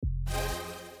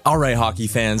All right, hockey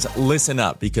fans, listen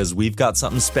up because we've got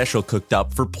something special cooked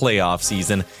up for playoff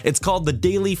season. It's called the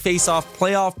Daily Face-Off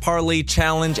Playoff Parlay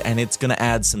Challenge, and it's going to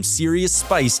add some serious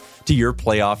spice to your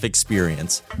playoff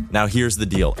experience. Now, here's the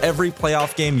deal. Every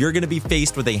playoff game, you're going to be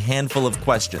faced with a handful of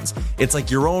questions. It's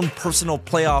like your own personal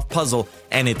playoff puzzle,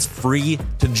 and it's free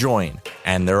to join.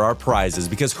 And there are prizes,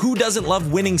 because who doesn't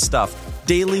love winning stuff?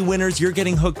 Daily winners, you're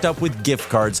getting hooked up with gift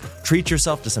cards. Treat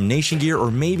yourself to some Nation gear or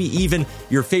maybe even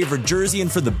your favorite jersey.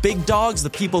 And for the big dogs, the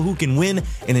people who can win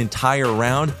an entire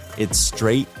round, it's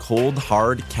straight, cold,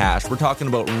 hard cash. We're talking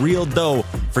about real dough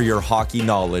for your hockey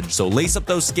knowledge. So lace up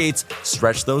those skates,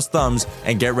 stretch those thumbs,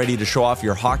 and get ready to show off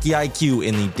your hockey IQ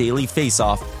in the Daily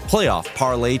Face-Off Playoff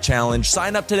Parlay Challenge.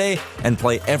 Sign up today and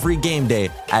play every game day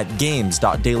at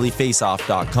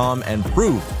games.dailyfaceoff.com and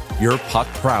prove your puck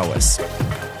prowess.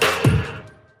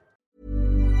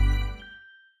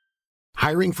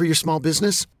 Hiring for your small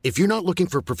business? If you're not looking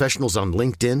for professionals on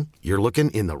LinkedIn, you're looking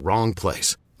in the wrong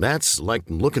place. That's like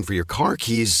looking for your car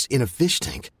keys in a fish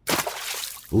tank.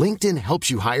 LinkedIn helps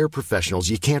you hire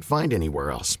professionals you can't find anywhere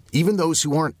else, even those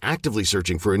who aren't actively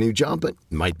searching for a new job but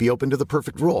might be open to the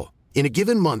perfect role. In a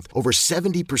given month, over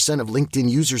 70% of LinkedIn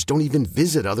users don't even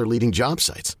visit other leading job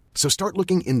sites. So start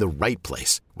looking in the right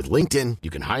place. With LinkedIn, you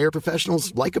can hire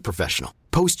professionals like a professional.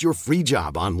 Post your free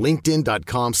job on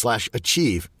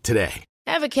linkedin.com/achieve today.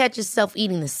 Ever catch yourself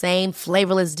eating the same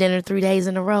flavorless dinner 3 days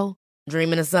in a row?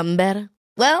 Dreaming of something better?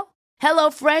 Well,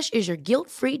 HelloFresh is your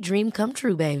guilt-free dream come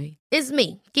true, baby. It's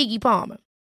me, Keke Palmer.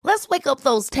 Let's wake up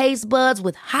those taste buds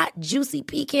with hot, juicy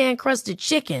pecan-crusted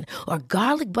chicken or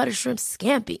garlic butter shrimp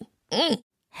scampi.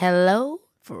 Hello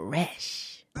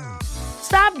Fresh.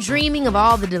 Stop dreaming of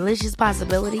all the delicious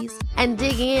possibilities and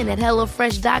dig in at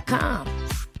HelloFresh.com.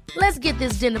 Let's get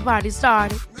this dinner party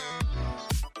started.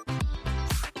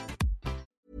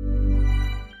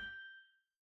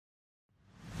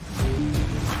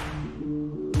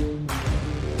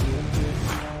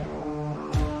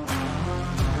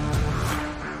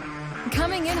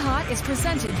 Coming in Hot is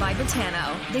presented by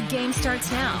Betano. The game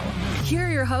starts now. Here are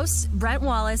your hosts, Brent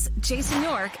Wallace, Jason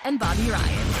York, and Bobby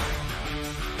Ryan.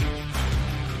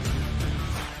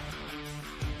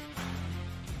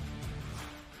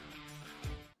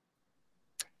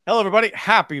 Hello, everybody.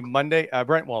 Happy Monday.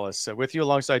 Brent Wallace with you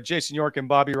alongside Jason York and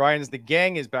Bobby Ryan. The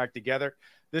gang is back together.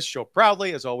 This show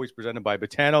proudly, as always, presented by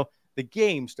Betano. The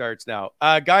game starts now.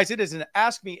 Guys, it is an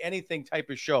Ask Me Anything type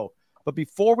of show. But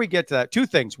before we get to that, two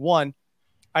things. One,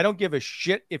 I don't give a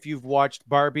shit if you've watched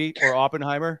Barbie or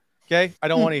Oppenheimer. Okay. I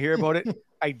don't want to hear about it.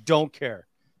 I don't care.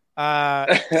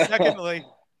 Secondly,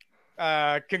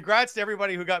 congrats to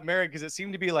everybody who got married, because it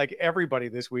seemed to be like everybody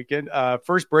this weekend.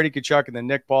 First Brady Tkachuk and then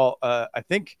Nick Paul. I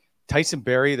think Tyson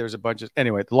Berry. There's a bunch of,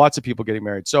 anyway, lots of people getting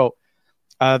married. So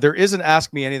there is an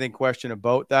Ask Me Anything question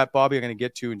about that, Bobby, I'm going to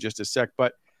get to in just a sec.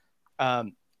 But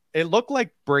it looked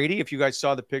like Brady, if you guys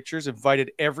saw the pictures,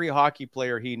 invited every hockey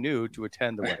player he knew to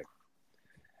attend the wedding.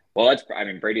 Well,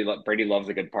 Brady loves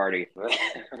a good party.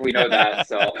 We know that.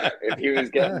 So if he was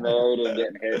getting married and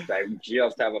getting hit, I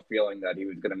just have a feling that he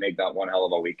was going to make that one hell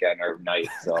of a weekend or night.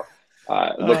 So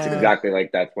it looks exactly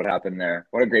like that's what happened there.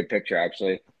 What a great picture,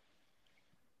 actually.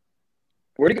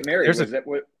 Where did he get married?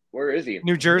 Where is he?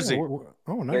 New Jersey.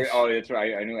 Oh, nice. That's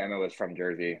right. I knew Emma was from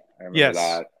Jersey. I remember Yes.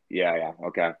 that. Yeah.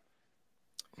 Okay.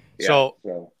 Yeah, so,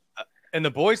 and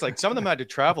the boys, like, some of them had to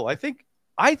travel. I think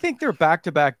they're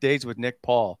back-to-back days with Nick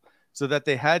Paul, so that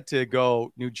they had to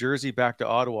go New Jersey back to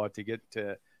Ottawa to get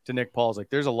to Nick Paul's. Like,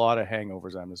 there's a lot of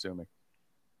hangovers, I'm assuming.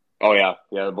 Oh yeah,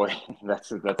 the boy.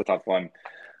 That's a tough one.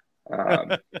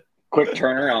 Quick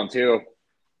turnaround too.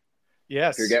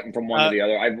 Yes, if you're getting from one to the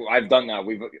other. I've done that.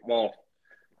 We've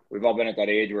all been at that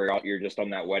age where you're just on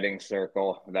that wedding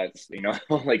circle. That's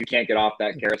like you can't get off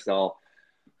that carousel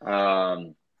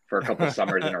for a couple of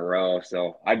summers in a row.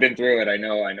 So I've been through it. I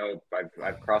know.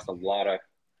 I've crossed a lot of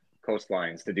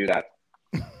coastlines to do that.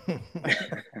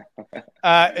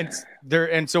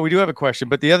 And so we do have a question,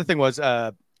 but the other thing was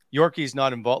Yorkie's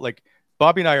not involved. Like,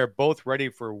 Bobby and I are both ready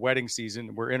for wedding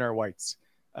season. We're in our whites.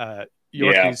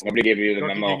 Nobody gave you the Yorkie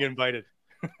memo. being invited.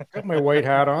 Got my white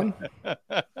hat on.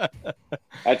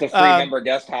 That's a free member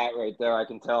guest hat right there. I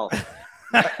can tell.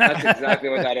 That's exactly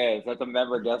what that is. That's a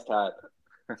member guest hat.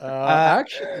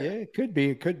 Actually, yeah, it could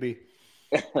be.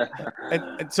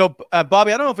 And so,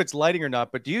 Bobby, I don't know if it's lighting or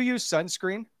not, but do you use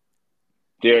sunscreen?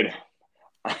 Dude,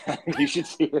 you should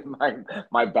see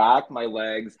my back, my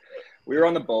legs. We were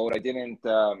on the boat. I didn't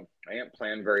plan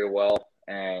very well,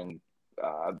 and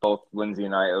both Lindsay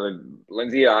and I, and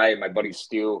my buddy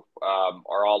Stu,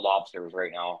 are all lobsters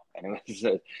right now, and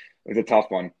it was a tough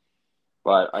one.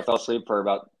 But I fell asleep for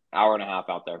about an hour and a half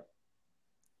out there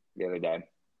the other day.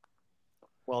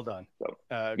 Well done. So,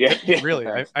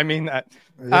 Really, I mean that.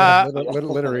 Yeah,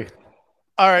 literally.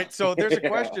 All right, so there's a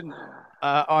question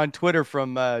on Twitter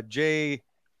from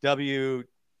JWJ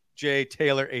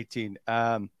Taylor 18.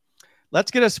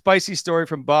 Let's get a spicy story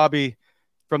from Bobby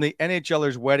from the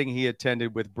NHLer's wedding he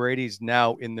attended with Brady's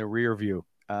now in the rear view.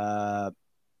 Do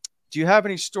you have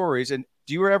any stories? And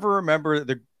do you ever remember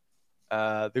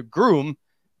the groom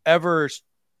ever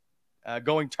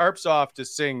going tarps off to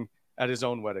sing at his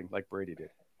own wedding like Brady did?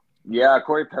 Yeah,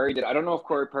 Corey Perry did. I don't know if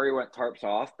Corey Perry went tarps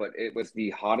off, but it was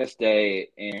the hottest day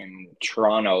in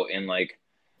Toronto in like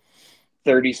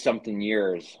 30-something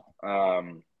years.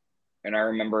 And I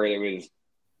remember it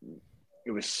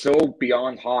was so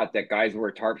beyond hot that guys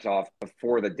wore tarps off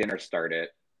before the dinner started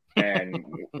and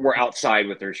were outside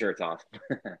with their shirts off.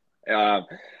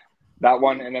 That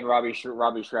one, and then Robbie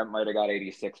Schremp might have got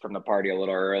 86 from the party a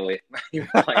little early. He was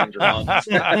playing drums.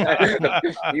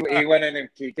 he went in and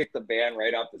he kicked the band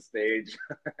right off the stage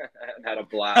and had a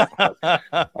blast.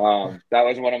 That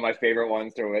was one of my favorite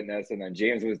ones to witness. And then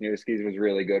James Wisniewski's was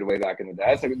really good way back in the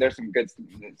day. So there's some good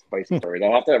spicy stories.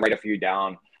 I'll have to write a few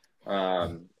down,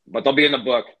 but they'll be in the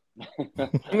book.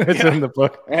 It's in the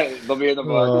book. They'll be in the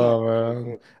book. Oh,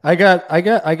 man.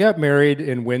 I got married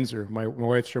in Windsor. My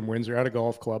wife's from Windsor at a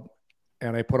golf club,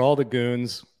 and I put all the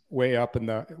goons way up in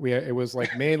it was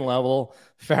like main level,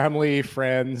 family,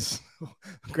 friends,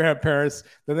 grandparents.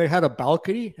 Then they had a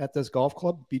balcony at this golf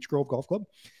club, Beach Grove Golf Club.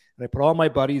 And I put all my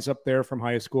buddies up there from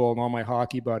high school and all my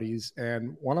hockey buddies.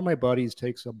 And one of my buddies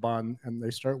takes a bun and they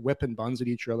start whipping buns at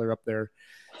each other up there.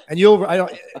 And I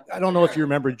don't know if you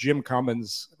remember Jim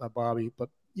Cummins, Bobby, but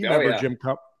you remember Jim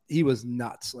Cummins. He was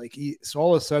nuts. So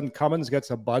all of a sudden Cummins gets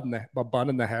a bun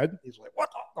in the head. He's like, what?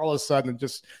 All of a sudden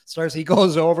just starts, he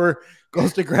goes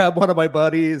to grab one of my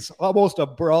buddies. Almost a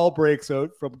brawl breaks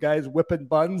out from guys whipping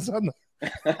buns on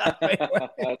I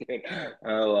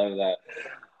love that.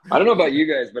 I don't know about you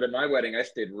guys, but at my wedding, I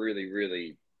stayed really,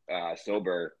 really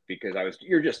sober because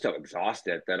you're just so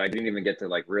exhausted that I didn't even get to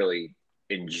like really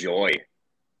enjoy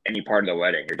any part of the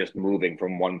wedding. You're just moving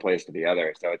from one place to the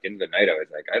other. So at the end of the night, I was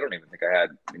like, I don't even think I had,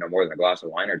 more than a glass of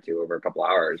wine or two over a couple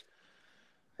hours.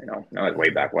 That was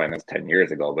way back when. That's 10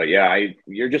 years ago. But yeah,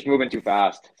 you're just moving too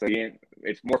fast. So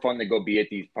it's more fun to go be at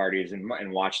these parties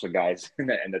and watch the guys and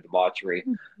the debauchery.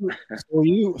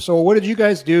 So what did you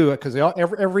guys do? Because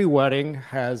every wedding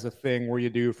has a thing where you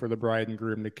do for the bride and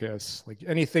groom to kiss. Like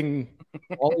anything,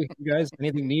 all of you guys,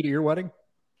 anything neat at your wedding?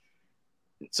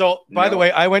 So, by the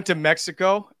way, I went to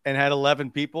Mexico and had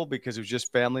 11 people because it was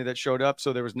just family that showed up.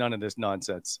 So there was none of this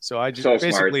nonsense. So I just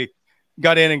basically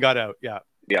got in and got out. Yeah.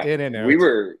 Yeah. In and out.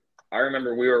 I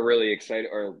remember we were really excited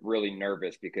or really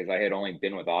nervous because I had only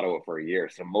been with Ottawa for a year.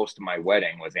 So most of my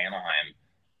wedding was Anaheim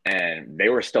and they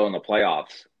were still in the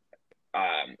playoffs.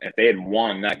 If they had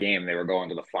won that game, they were going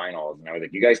to the finals. And I was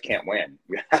like, you guys can't win.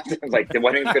 Like the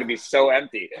wedding's going to be so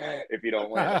empty if you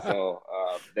don't win. So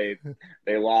they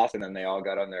lost and then they all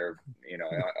got on their,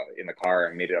 in the car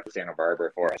and made it up to Santa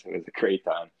Barbara for us. It was a great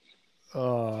time.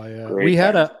 Oh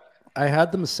yeah. I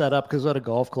had them set up because at a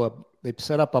golf club, they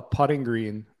set up a putting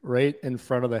green right in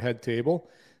front of the head table.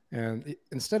 And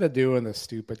instead of doing the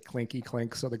stupid clinky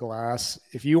clinks of the glass,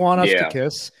 if you want us to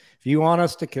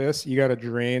kiss, you got to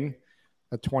drain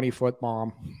a 20-foot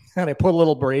bomb. And I put a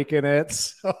little break in it.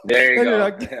 So there you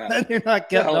go. Then you're not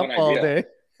getting up all day.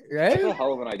 Right? That's a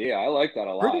hell of an idea. I like that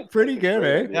a lot. Pretty good,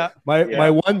 eh? Yeah. My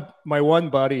one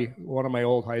buddy, one of my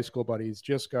old high school buddies,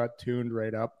 just got tuned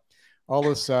right up. All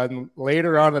of a sudden,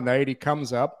 later on the night, he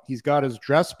comes up. He's got his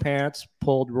dress pants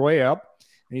pulled way up,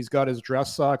 and he's got his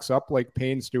dress socks up like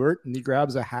Payne Stewart, and he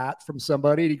grabs a hat from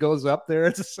somebody, and he goes up there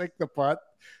to sink the putt.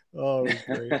 Oh, it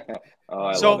was great.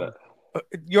 I love it.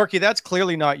 Yorkie, that's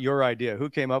clearly not your idea. Who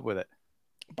came up with it?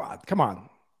 But come on.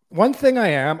 One thing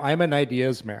I'm an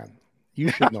ideas man. You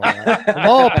should know that. Of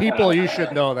all people, you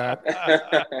should know that.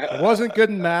 I wasn't good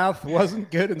in math,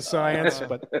 wasn't good in science,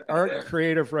 but art,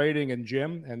 creative writing, and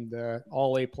gym, and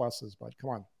all A pluses. But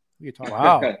come on, what are you talking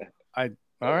about? Wow.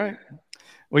 All right.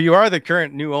 Well, you are the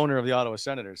current new owner of the Ottawa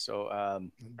Senators, so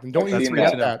don't you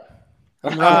forget that.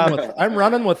 I'm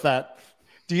running with that.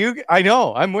 Do you? I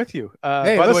know. I'm with you.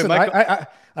 Hey, by listen, the way, Michael...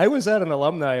 I was at an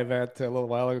alumni event a little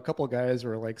while ago. A couple of guys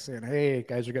were like saying, "Hey,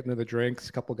 guys are getting to the drinks."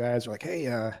 A couple of guys were like,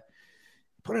 "Hey,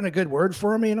 put in a good word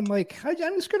for me," and I'm like, I'm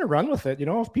just going to run with it.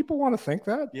 If people want to think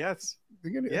that, yes,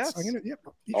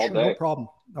 sure, no problem.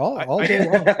 All day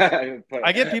long.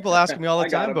 I get people asking me all the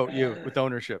time about you with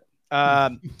ownership.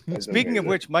 Speaking of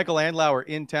which, Michael Andlauer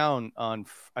in town on,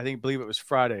 I believe it was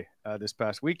Friday this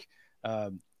past week,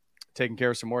 taking care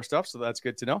of some more stuff. So that's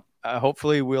good to know.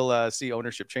 Hopefully we'll see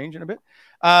ownership change in a bit.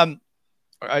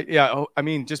 I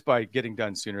mean, just by getting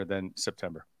done sooner than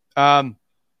September.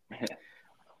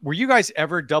 Were you guys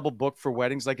ever double booked for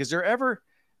weddings? Like, is there ever?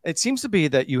 It seems to be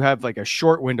that you have like a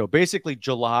short window, basically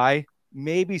July,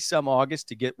 maybe some August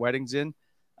to get weddings in.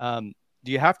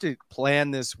 Do you have to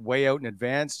plan this way out in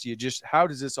advance? How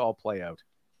does this all play out?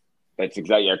 That's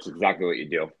exactly what you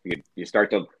do. You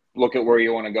start to look at where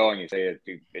you want to go, and you say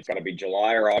it's got to be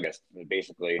July or August.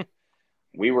 Basically,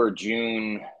 we were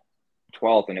June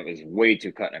 12th, and it was way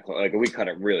too cutting it close. Like, we cut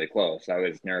it really close. I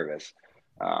was nervous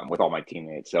with all my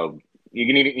teammates. So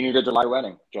you need a July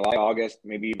wedding, July, August,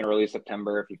 maybe even early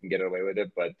September if you can get away with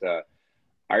it. But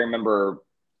I remember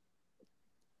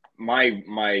my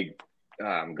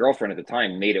girlfriend at the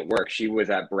time made it work. She was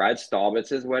at Brad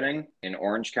Staubitz's wedding in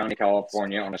Orange County,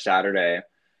 California on a Saturday.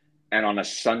 And on a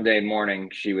Sunday morning,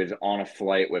 she was on a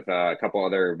flight with a couple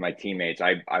other of my teammates.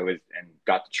 I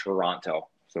got to Toronto.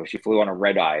 So she flew on a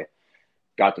red eye,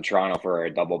 got to Toronto for a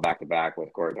double back-to-back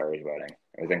with Corey Perry's wedding.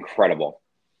 It was incredible.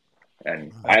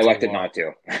 And I elected not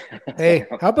to. Hey,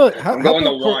 I'm going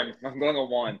to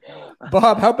one.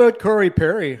 Bob, how about Corey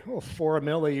Perry? Oh, $4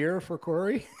 million a year for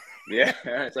Corey. Yeah,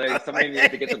 it's like somebody needs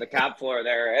to get to the cap floor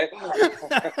there, right?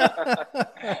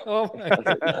 Oh my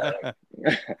God.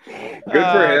 Good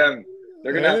for him.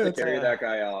 They're gonna have to carry that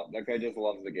guy out. That guy just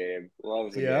loves the game.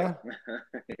 Loves the game.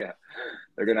 Yeah.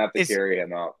 They're gonna have to carry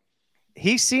him out.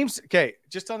 He seems okay.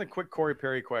 Just on the quick Corey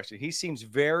Perry question, he seems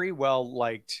very well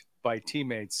liked by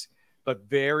teammates, but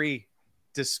very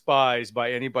despised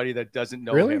by anybody that doesn't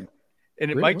know him.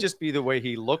 And it might just be the way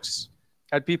he looks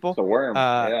at people. It's a worm.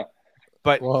 Yeah.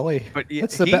 But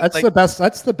that's the best.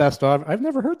 That's the best. I've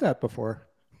never heard that before.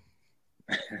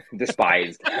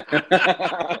 Despised.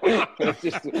 I hope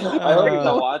he's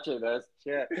not watching this.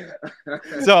 Shit.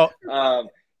 So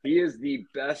he is the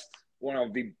best, one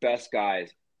of the best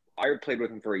guys. I played with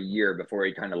him for a year before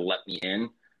he kind of let me in,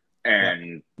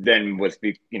 and then was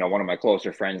one of my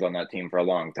closer friends on that team for a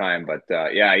long time. But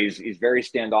he's very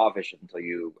standoffish until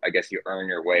you earn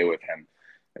your way with him.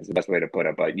 That's the best way to put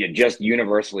it. But you just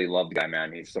universally love the guy,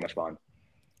 man. He's so much fun.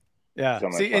 Yeah.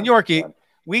 So see, in Yorkie,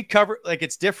 we cover, like,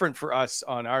 it's different for us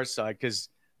on our side because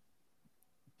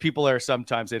people are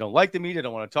sometimes they don't like the media,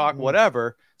 don't want to talk,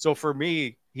 whatever. So for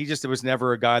me, it was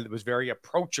never a guy that was very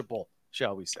approachable,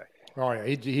 shall we say. Oh,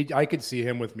 yeah. I could see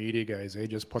him with media guys. They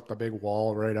just put the big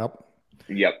wall right up.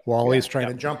 Yep. Wally's trying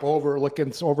to jump over,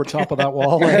 looking over top of that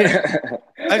wall. He's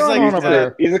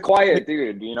a quiet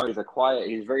dude.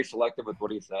 He's very selective with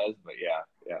what he says. But yeah.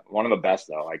 One of the best,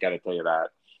 though. I got to tell you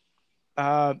that.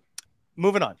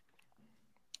 Moving on.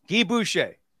 Guy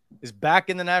Boucher is back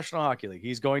in the National Hockey League.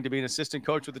 He's going to be an assistant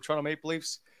coach with the Toronto Maple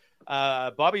Leafs.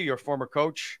 Bobby, your former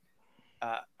coach.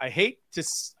 I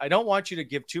don't want you to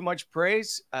give too much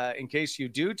praise in case you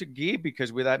do to Guy,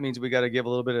 because that means we got to give a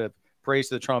little bit of praise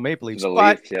to the Toronto Maple Leafs.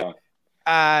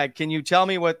 Can you tell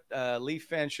me what Leaf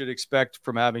fans should expect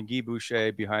from having Guy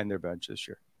Boucher behind their bench this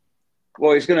year?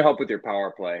 Well, he's going to help with your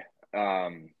power play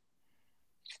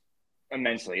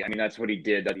immensely. I mean, that's what he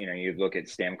did. You look at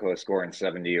Stamkos scoring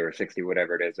 70 or 60,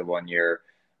 whatever it is, in 1 year.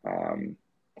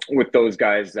 With those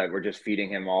guys that were just feeding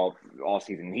him all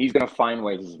season. He's going to find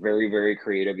ways. He's very, very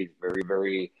creative. He's very,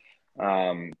 very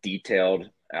detailed.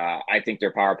 I think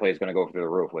their power play is going to go through the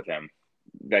roof with him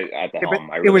at the helm.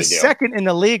 I really it was do. Second in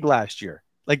the league last year.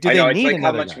 Like, do they need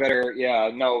another how much guy? Better? Yeah,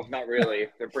 no, not really.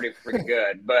 They're pretty freaking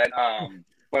good. But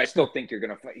I still think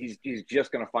he's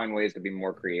just going to find ways to be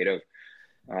more creative.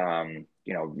 You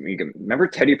can remember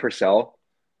Teddy Purcell.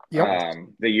 Yep.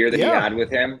 The year that he had with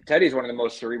him. Teddy's one of the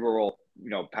most cerebral,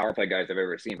 power play guys I've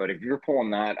ever seen. But if you're pulling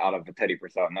that out of Teddy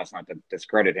Purcell, and that's not to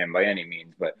discredit him by any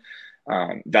means, but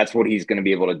that's what he's going to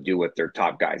be able to do with their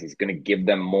top guys. He's going to give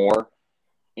them more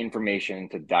information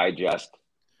to digest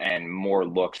and more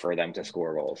looks for them to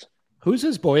score goals. Who's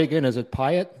his boy again? Is it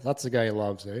Pyatt? That's the guy he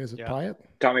loves, eh? Is it Pyatt?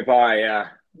 Tommy Pye, yeah.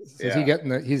 Is he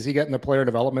getting the player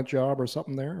development job or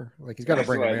something there? Like, he's got to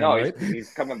bring him in, no, right? He's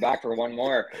coming back for one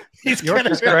more. He's kind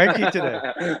of cranky today.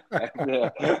 I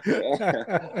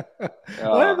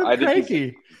think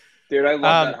cranky. Dude, I love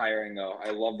that hiring, though.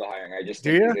 I love the hiring. I just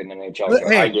think he's in the NHL.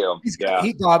 Hey, I do. He's got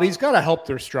to help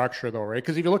their structure, though, right?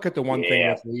 Because if you look at the one thing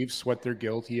with Leafs, what they're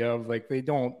guilty of, like, they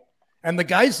don't. And the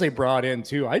guys they brought in,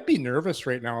 too. I'd be nervous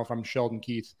right now if I'm Sheldon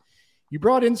Keefe. You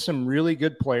brought in some really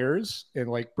good players, and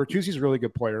like Bertuzzi's a really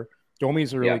good player.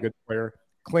 Domi's a really good player.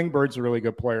 Klingberg's a really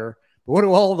good player. But what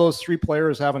do all of those three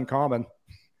players have in common?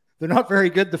 They're not very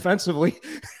good defensively.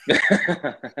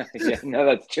 No,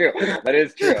 that's true. That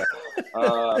is true.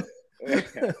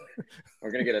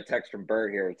 We're gonna get a text from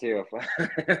Bert here too. What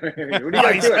are you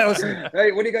guys doing?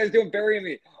 Hey, what are you guys doing burying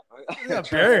me?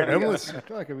 Burying him.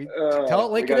 Tell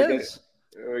it like it is.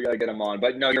 We gotta get him on.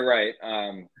 But no, you're right.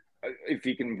 If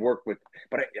he can work with,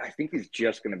 but I think he's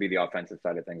just going to be the offensive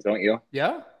side of things, don't you?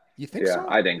 Yeah, you think so?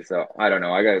 I think so. I don't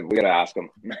know. We gotta ask him.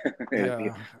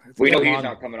 Yeah. We know he's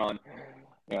not coming on.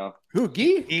 Yeah. Who?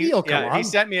 Guy? He'll come on. He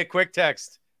sent me a quick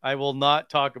text. I will not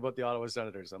talk about the Ottawa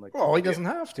Senators. I'm like, well, he doesn't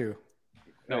have to.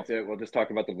 No. That's it. We'll just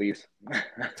talk about the Leafs.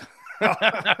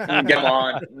 Get him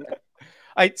on.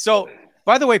 So,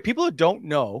 by the way, people who don't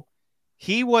know,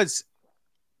 he was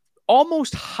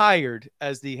almost hired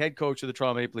as the head coach of the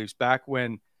Toronto Maple Leafs back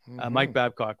when Mike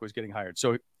Babcock was getting hired.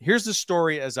 So here's the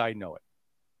story as I know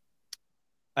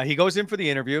it. He goes in for the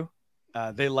interview.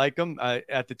 They like him.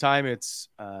 At the time, it's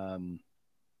Lou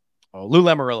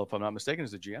Lamoriello, if I'm not mistaken,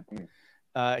 is the GM.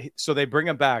 So they bring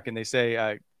him back and they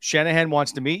say, Shanahan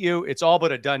wants to meet you. It's all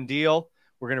but a done deal.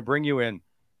 We're going to bring you in.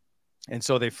 And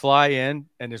so they fly in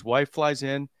and his wife flies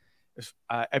in.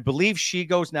 I believe she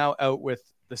goes now out with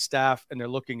the staff and they're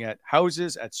looking at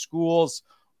houses, at schools,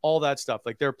 all that stuff.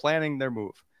 Like they're planning their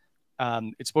move.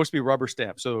 It's supposed to be rubber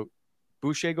stamp. So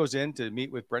Boucher goes in to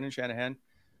meet with Brendan Shanahan.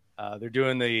 They're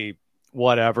doing the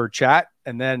whatever chat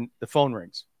and then the phone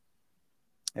rings.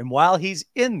 And while he's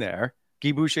in there,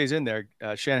 Guy Boucher's in there,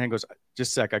 Shanahan goes,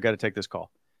 just a sec, I got to take this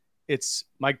call. It's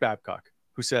Mike Babcock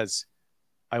who says,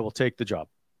 I will take the job.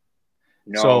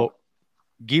 No. So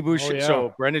Guy Boucher,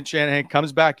 so Brendan Shanahan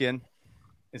comes back in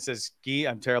and says, Guy,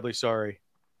 I'm terribly sorry.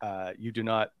 You do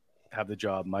not have the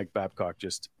job. Mike Babcock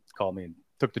just called me and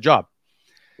took the job.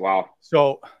 Wow.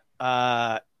 So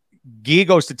Guy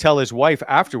goes to tell his wife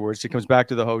afterwards. He comes back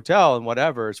to the hotel and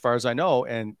whatever, as far as I know,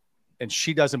 and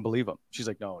she doesn't believe him. She's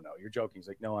like, no, you're joking. He's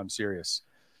like, no, I'm serious.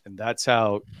 And that's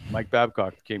how Mike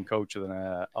Babcock became coach of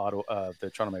the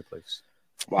Toronto Maple Leafs.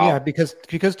 Wow. Yeah, because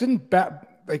didn't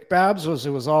Babs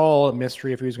was all a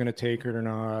mystery if he was going to take it or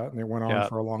not, and it went on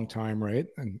for a long time, right?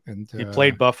 And he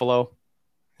played Buffalo.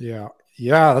 Yeah,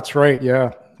 that's right.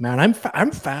 Yeah, man,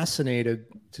 I'm fascinated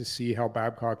to see how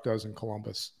Babcock does in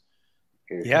Columbus.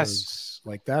 Yes,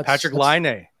 like that. Patrick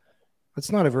Laine.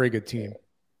 That's not a very good team.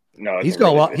 No, he's got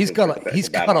a lot. He's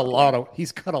got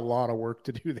a lot of work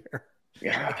to do there.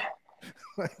 Yeah,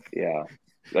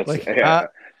 that's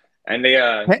And they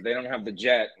don't have the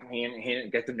jet. He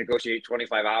didn't get to negotiate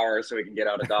 25 hours so he can get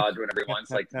out of Dodge whenever he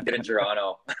wants, like did in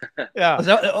Toronto. Yeah. Is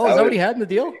that what he had in the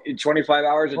deal? 25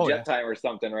 hours of jet time or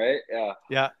something, right? Yeah.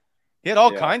 Yeah. He had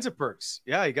all kinds of perks.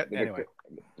 Yeah, he got anyway.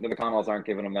 The McConnells aren't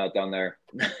giving him that down there.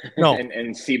 No.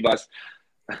 and C-Bus.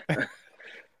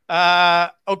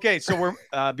 Okay, so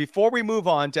we're before we move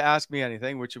on to Ask Me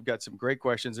Anything, which we've got some great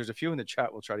questions. There's a few in the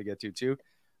chat we'll try to get to too.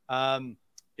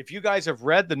 If you guys have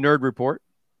read the Nerd Report,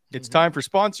 it's time for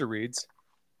sponsor reads,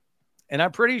 and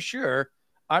I'm pretty sure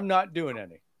I'm not doing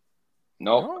any.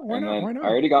 No, why not? I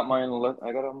already got mine.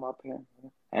 I got them up here.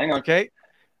 Hang on. Okay.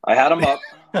 I had them up.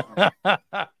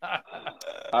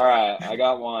 All right, I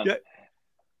got one. Yeah.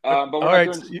 But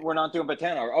we're not doing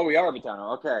Botano. Oh, we are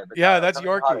Botano. Okay. Botano. Yeah, that's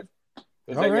Yorkie. All right.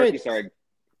 Yorkie? Sorry.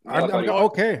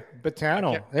 Okay,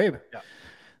 Botano. Hey,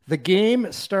 the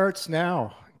game starts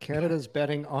now. Canada's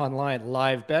betting online,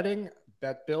 live betting,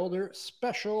 Bet Builder,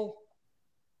 special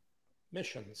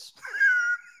missions.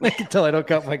 Until I don't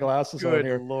got my glasses on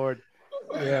here. Good Lord.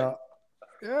 Yeah.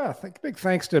 Big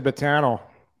thanks to Botano.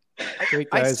 Great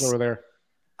guys over there.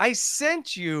 I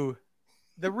sent you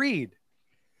the read.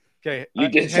 Okay. You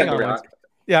did send me that.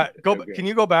 Yeah. Can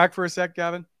you go back for a sec,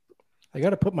 Gavin? I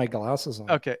got to put my glasses on.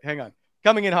 Okay. Hang on.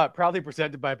 Coming in hot, proudly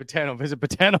presented by Botano. Visit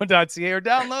Botano.ca or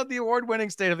download the award-winning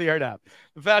state-of-the-art app.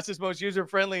 The fastest, most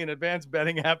user-friendly, and advanced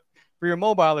betting app for your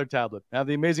mobile or tablet. Have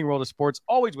the amazing world of sports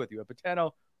always with you. At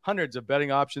Botano, hundreds of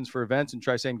betting options for events and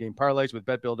try same-game parlays with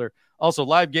Bet Builder. Also,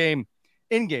 live game,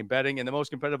 in-game betting, and the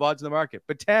most competitive odds in the market.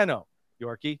 Botano,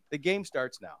 Yorkie, the game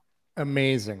starts now.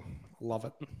 Amazing. Love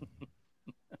it.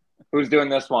 Who's doing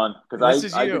this one?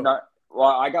 Because I did not. Well,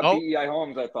 I got Oh. BEI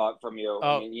Homes, I thought, from you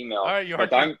in an email. All right,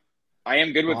 but I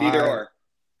am good with either or.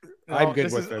 I'm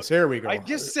good with this. Here we go. I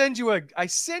just sent you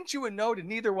a note, and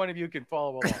neither one of you can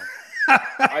follow along.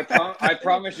 I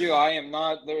promise you, I am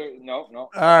not there. No.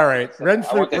 All right,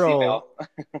 Renfrew Pro.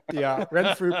 Yeah,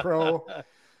 Renfrew Pro.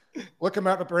 Look them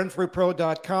up at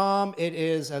renfrewpro.com. It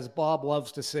is, as Bob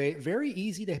loves to say, very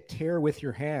easy to tear with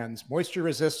your hands. Moisture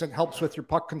resistant, helps with your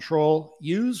puck control.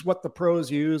 Use what the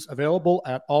pros use. Available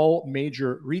at all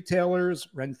major retailers.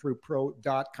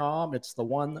 renfrewpro.com. It's the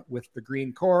one with the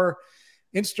green core.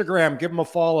 Instagram, give them a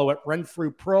follow at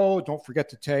Renfrew Pro. Don't forget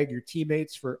to tag your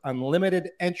teammates for unlimited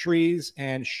entries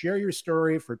and share your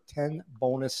story for 10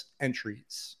 bonus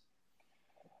entries.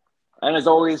 And as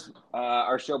always,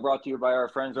 our show brought to you by our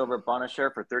friends over at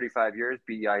Bonnechere. For 35 years,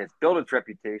 BEI has built its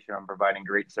reputation on providing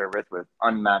great service with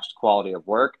unmatched quality of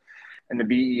work. and the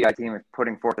BEI team is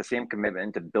putting forth the same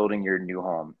commitment to building your new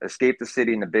home. Escape the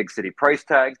city and the big city price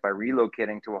tags by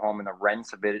relocating to a home in the Wren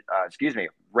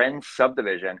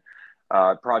subdivision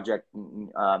project,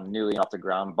 newly off the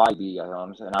ground by BEI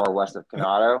Homes, an hour west of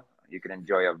Canado. You can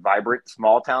enjoy a vibrant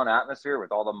small town atmosphere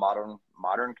with all the modern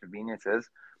conveniences.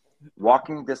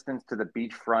 Walking distance to the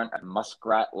beachfront at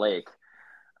Muskrat Lake.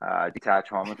 Detached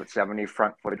homes with 70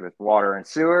 front footage with water and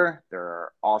sewer. There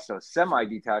are also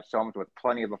semi-detached homes with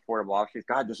plenty of affordable options.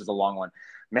 God, this is a long one.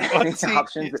 Many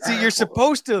options. See, you're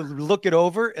supposed to look it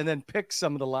over and then pick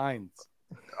some of the lines.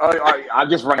 I'm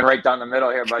just running right down the middle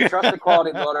here, but trust the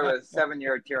quality builder with a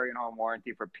 7-year Tyrion home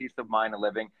warranty for peace of mind and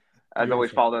living. As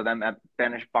always, follow them at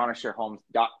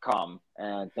BonishRhomes.com.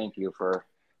 And thank you for.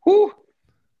 Whew.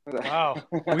 Wow,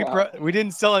 we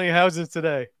didn't sell any houses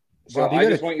today. So I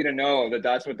just want you to know that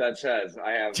that's what that says.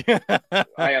 I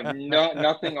have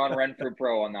nothing on Renfrew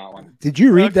Pro on that one. Did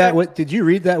you read that? Did you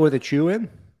read that with a chew in?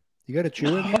 You got a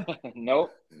chew in here? Nope,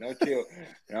 no chew.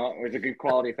 No, it was a good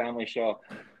quality family show.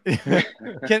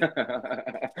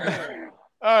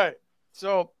 All right,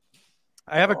 so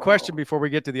I have a question before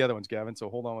we get to the other ones, Gavin. So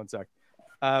hold on one sec.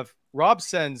 Rob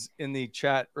sends in the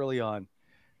chat early on.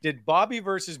 Did Bobby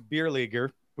versus Beer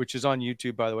Leaguer, which is on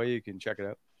YouTube, by the way, you can check it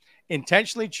out,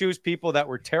 intentionally choose people that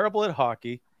were terrible at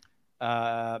hockey?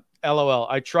 LOL.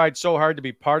 I tried so hard to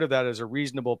be part of that as a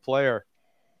reasonable player.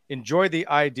 Enjoy the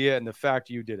idea and the fact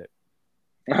you did it.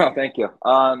 Oh, thank you.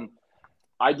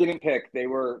 I didn't pick. They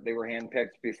were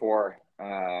handpicked before.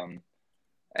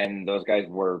 And those guys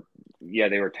were,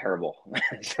 they were terrible.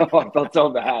 So I felt so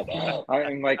bad.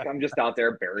 I'm just out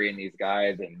there burying these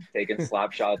guys and taking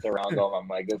slap shots around them. I'm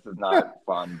like, this is not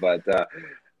fun. But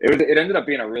it ended up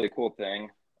being a really cool thing.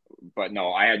 But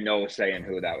no, I had no say in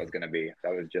who that was going to be.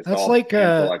 That was just all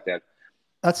selected.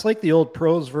 That's like the old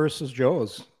pros versus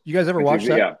Joes. You guys ever watch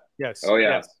that? Yeah. Yes. Oh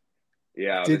yeah. Yes.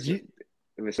 Yeah.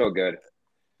 It was so good.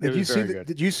 Did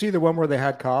you see the one where they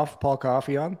had Paul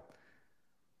Coffey on?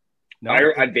 No,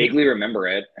 I vaguely remember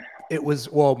it. It was,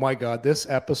 well, my God, this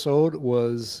episode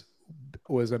was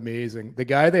amazing. The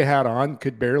guy they had on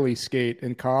could barely skate,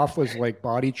 and Koff was like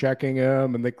body checking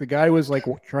him, and the guy was like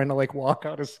trying to like walk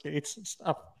out of skates and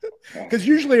stuff. Because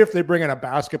usually if they bring in a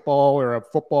basketball or a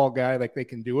football guy, like they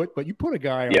can do it, but you put a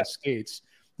guy on skates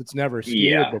that's never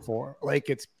skated before, like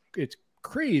it's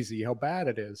crazy how bad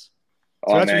it is.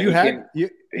 So that's what you had. He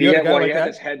had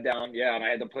his head down, and I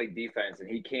had to play defense, and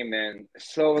he came in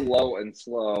so low and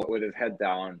slow with his head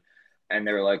down, and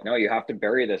they were like, "No, you have to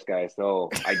bury this guy." So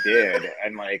I did,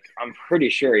 and like I'm pretty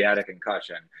sure he had a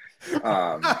concussion,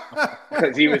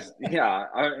 because he was,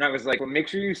 and I was like, "Well, make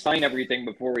sure you sign everything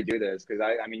before we do this, because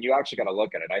I mean, you actually got to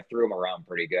look at it." I threw him around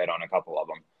pretty good on a couple of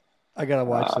them. I gotta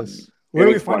watch this. Where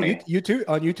do we find it? YouTube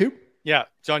on YouTube? Yeah,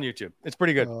 it's on YouTube. It's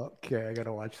pretty good. Okay, I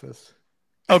gotta watch this.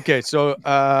 Okay, so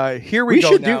here we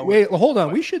go. Hold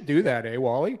on. We should do that,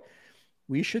 Wally?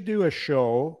 We should do a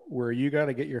show where you got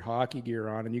to get your hockey gear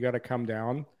on and you got to come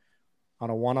down on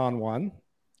a 1-on-1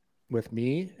 with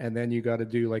me, and then you got to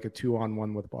do like a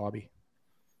 2-on-1 with Bobby.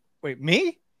 Wait,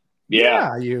 me?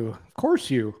 Yeah, you. Of course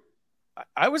you.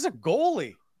 I was a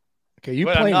goalie. Okay, you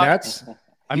play nets.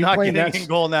 I'm not getting in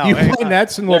goal now. You play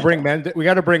nets, and we'll bring Mendez. We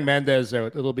got to bring Mendez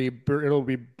out. It'll be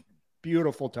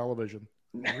beautiful television.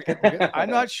 I'm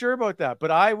not sure about that,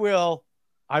 but I will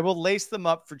lace them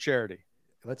up for charity.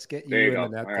 Let's get you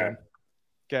in that then.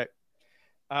 Okay.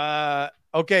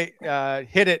 Okay.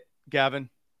 Hit it, Gavin.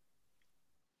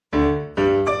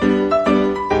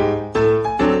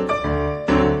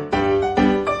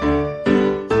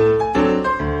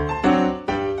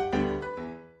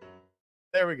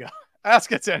 There we go.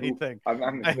 Ask us anything.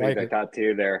 I'm like a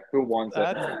tattoo there. Who wants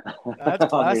it? That's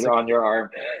classic. on your arm.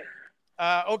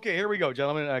 Okay, here we go,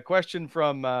 gentlemen. A question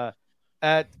from at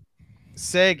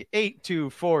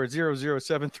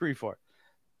Seg824000734.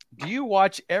 Do you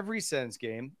watch every Sens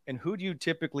game, and who do you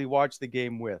typically watch the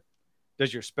game with?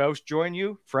 Does your spouse join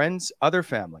you, friends, other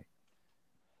family?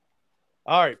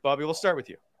 All right, Bobby, we'll start with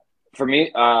you. For me,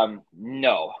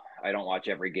 no, I don't watch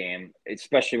every game,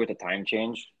 especially with the time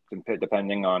change,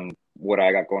 depending on what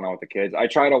I got going on with the kids. I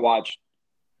try to watch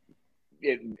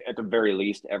it at the very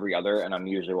least every other, and I'm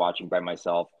usually watching by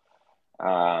myself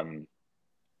on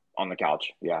the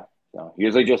couch. Yeah. So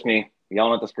usually just me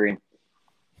yelling at the screen.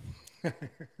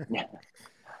 Yeah.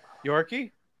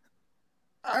 Yorkie?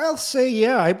 I'll say,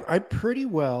 I pretty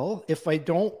well. If I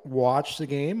don't watch the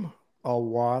game, I'll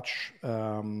watch,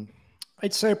 I'd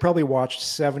say I probably watched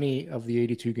 70 of the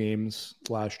 82 games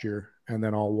last year. And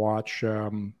then I'll watch,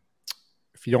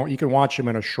 if you don't, you can watch them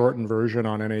in a shortened version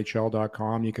on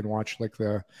NHL.com. You can watch like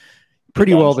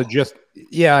pretty well the gist.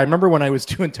 Yeah, I remember when I was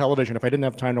doing television, if I didn't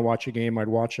have time to watch a game, I'd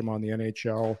watch them on the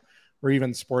NHL or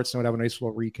even sports, and I'd have a nice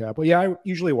little recap. But yeah, I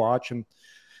usually watch, and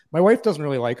my wife doesn't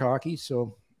really like hockey,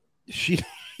 so she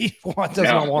does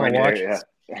not want to watch it.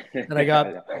 Yeah. And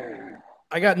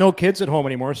I got no kids at home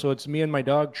anymore, so it's me and my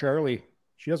dog Charlie.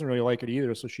 She doesn't really like it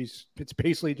either, so it's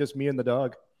basically just me and the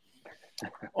dog.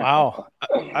 Wow.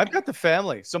 I've got the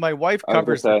family. So my wife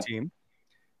covers the team.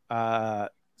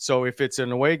 So if it's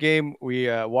an away game, we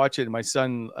watch it. My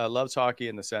son loves hockey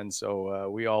in the Sens, so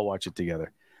we all watch it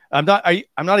together. I'm not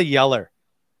a yeller.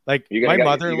 Like my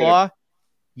mother-in-law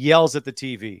yells at the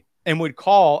TV and would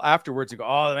call afterwards and go,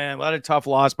 "Oh man, what a tough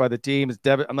loss by the team." It's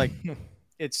Devin. I'm like,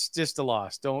 it's just a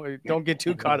loss. Don't get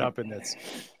too caught up in this.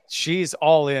 She's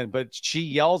all in, but she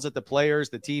yells at the players,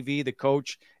 the TV, the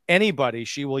coach, anybody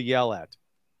she will yell at.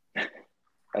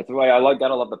 That's why I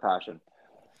gotta love the passion.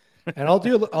 And I'll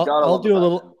do a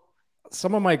little.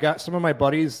 Some of my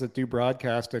buddies that do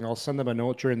broadcasting, I'll send them a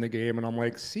note during the game, and I'm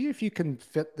like, see if you can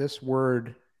fit this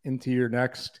word into your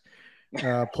next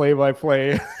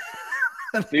play-by-play.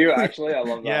 Do you actually? I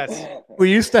love that. Yes.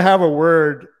 We used to have a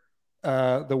word,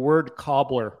 the word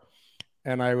cobbler,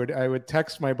 and I would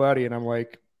text my buddy, and I'm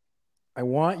like, I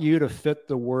want you to fit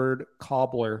the word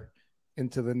cobbler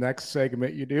into the next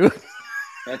segment you do.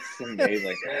 That's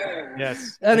amazing.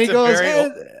 Yes. And he goes,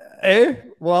 hey,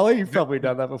 Wally, you've probably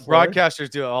done that before. Broadcasters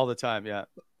do it all the time. Yeah.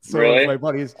 So really? My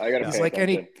buddies, he's like,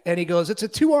 and he goes, it's a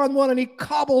 2-on-1, and he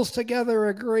cobbles together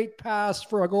a great pass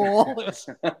for a goal.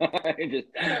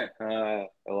 I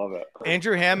love it.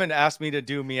 Andrew Hammond asked me to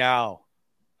do meow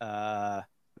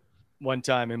one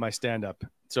time in my stand-up.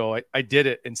 So I did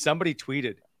it, and somebody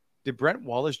tweeted, did Brent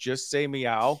Wallace just say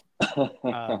meow?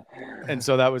 And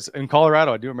so that was in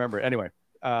Colorado. I do remember. Anyway.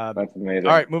 That's amazing.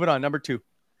 All right, moving on. Number 2.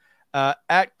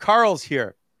 At Carl's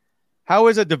here. How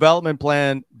is a development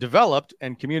plan developed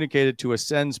and communicated to a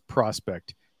Sens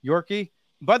prospect? Yorkie?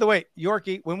 By the way,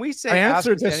 Yorkie, when we say I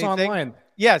answered this online.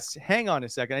 Yes, hang on a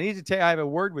second. I need to tell you, I have a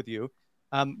word with you.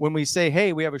 When we say,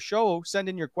 hey, we have a show, send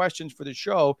in your questions for the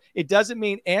show, it doesn't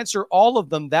mean answer all of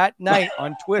them that night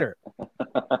on Twitter.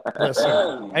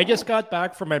 Listen, I just got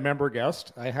back from my member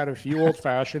guest. I had a few old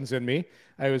fashions in me.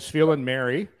 I was feeling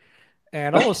merry.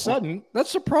 And all of a sudden,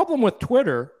 that's the problem with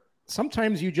Twitter.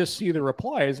 Sometimes you just see the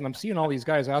replies, and I'm seeing all these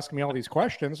guys asking me all these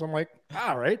questions. I'm like,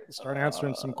 all right, start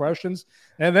answering some questions.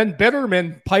 And then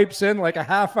Bitterman pipes in like a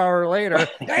half hour later.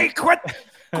 Hey, quit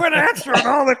answering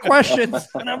all the questions.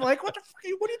 And I'm like, what are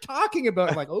you talking about?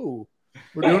 I'm like, oh,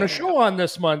 we're doing a show on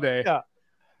this Monday. Yeah.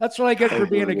 That's what I get for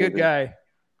being a good guy.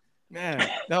 Man,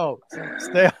 no,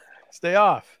 stay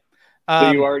off.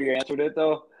 So you already answered it,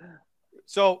 though?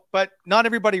 So, but not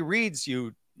everybody reads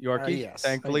you, Yorkie, yes.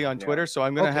 thankfully on Twitter. So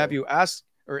I'm going to have you ask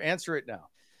or answer it now.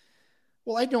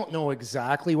 Well, I don't know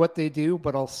exactly what they do,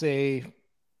 but I'll say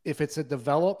if it's a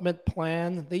development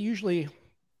plan, they usually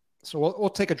 – so we'll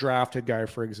take a drafted guy,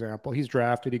 for example. He's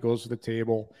drafted. He goes to the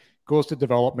table, goes to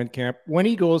development camp. When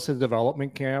he goes to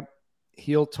development camp,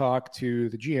 he'll talk to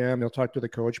the GM. He'll talk to the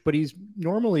coach, but he's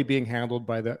normally being handled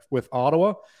with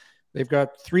Ottawa. They've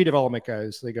got 3 development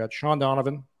guys. They got Sean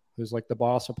Donovan, who's like the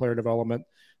boss of player development.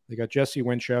 They got Jesse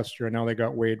Winchester, and now they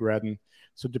got Wade Redden.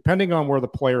 So depending on where the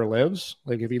player lives,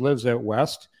 like if he lives out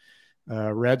west,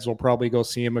 Reds will probably go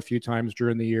see him a few times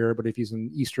during the year. But if he's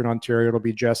in Eastern Ontario, it'll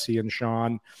be Jesse and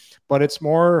Sean. But it's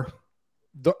more,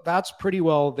 that's pretty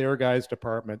well their guys'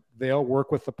 department. They'll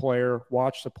work with the player,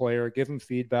 watch the player, give him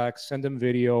feedback, send him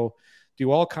video,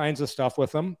 do all kinds of stuff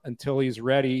with him until he's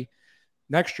ready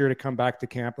next year to come back to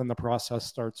camp, and the process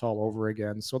starts all over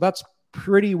again. So that's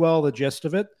pretty well the gist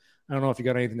of it. I don't know if you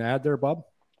got anything to add there, Bob.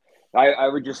 I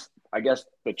guess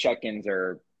the check-ins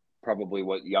are probably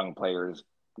what young players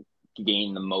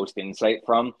gain the most insight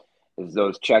from, is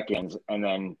those check-ins. And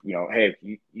then, hey,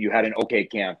 you had an okay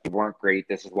camp, you weren't great.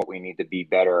 This is what we need to be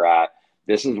better at.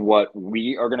 This is what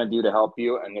we are going to do to help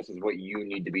you. And this is what you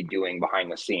need to be doing behind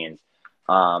the scenes.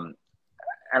 And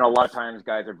a lot of times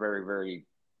guys are very, very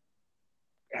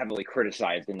heavily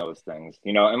criticized in those things,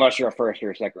 unless you're a first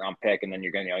or second round pick, and then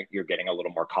you're getting a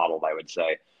little more coddled, I would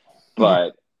say.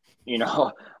 But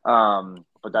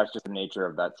but that's just the nature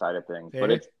of that side of things.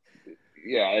 But it's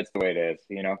the way it is,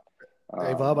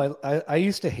 Hey Bob, I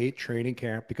used to hate training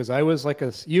camp because I was like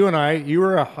you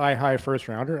were a high first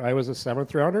rounder. I was a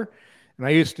 7th rounder. And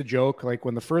I used to joke, like,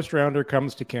 when the first rounder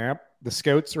comes to camp, the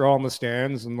scouts are all in the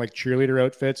stands and like cheerleader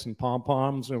outfits and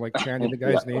pom-poms, and like chanting the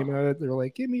guy's name out. They're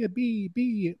like, give me a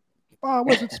B. Bob,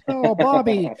 what's it spelled?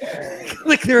 Bobby.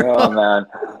 Like man.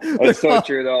 It's so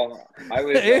true though. I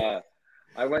was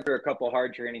I went through a couple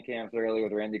hard training camps early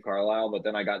with Randy Carlisle, but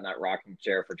then I got in that rocking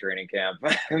chair for training camp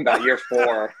about year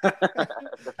 4.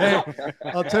 Hey,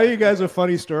 I'll tell you guys a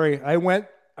funny story. I went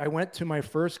to my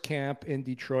first camp in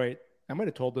Detroit. I might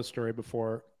have told this story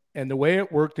before. And the way it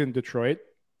worked in Detroit,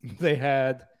 they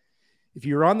had, if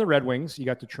you were on the Red Wings, you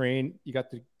got to train,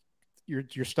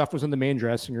 your stuff was in the main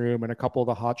dressing room, and a couple of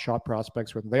the hot shot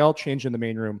prospects were, they all changed in the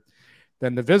main room.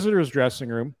 Then the visitors dressing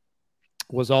room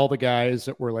was all the guys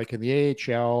that were like in the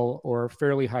AHL or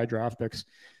fairly high draft picks.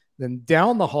 Then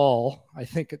down the hall, I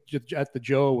think at the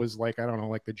Joe was like, I don't know,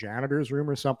 like the janitor's room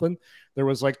or something. There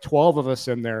was like 12 of us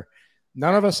in there.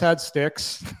 None of us had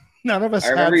sticks. None of us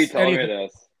had remember you told me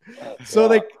this.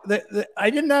 So I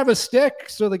didn't have a stick.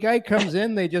 So the guy comes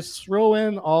in, they just throw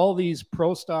in all these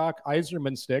pro stock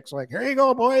Eiserman sticks. Like, here you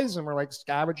go, boys. And we're like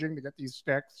scavenging to get these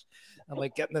sticks. I'm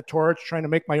like getting the torch, trying to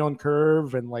make my own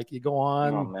curve. And like, you go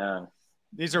on. Oh, man.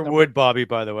 These are wood, Bobby,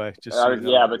 by the way. Just so you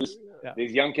know. Yeah, but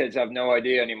these young kids have no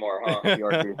idea anymore, huh?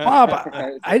 Bob,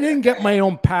 I didn't get my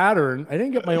own pattern. I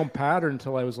didn't get my own pattern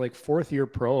until I was like 4th year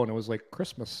pro, and it was like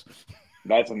Christmas.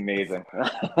 That's amazing.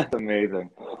 That's amazing.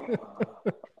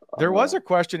 There was a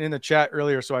question in the chat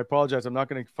earlier, so I apologize. I'm not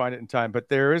going to find it in time, but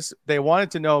they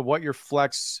wanted to know what your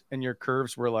flex and your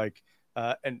curves were like.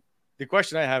 And the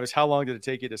question I have is, how long did it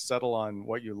take you to settle on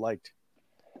what you liked?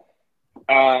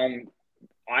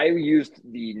 I used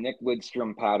the Nick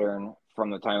Lidstrom pattern from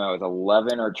the time I was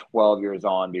 11 or 12 years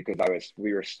on, because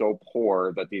we were so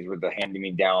poor that these were the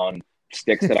hand-me-down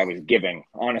sticks that I was giving.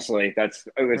 Honestly,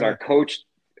 it was our coach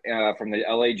from the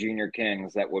LA Junior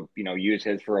Kings that would, use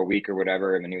his for a week or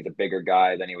whatever. And then he was a bigger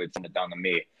guy. Then he would send it down to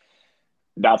me.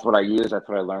 That's what I used. That's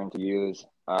what I learned to use.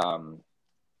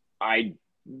 I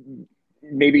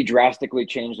maybe drastically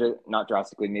changed it, not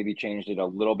drastically, maybe changed it a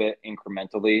little bit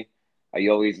incrementally. I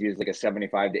always use like a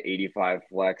 75 to 85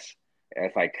 flex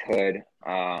if I could.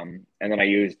 And then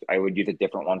I would use a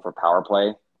different one for power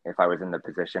play if I was in the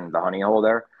position, the honey hole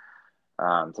there,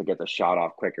 to get the shot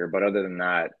off quicker. But other than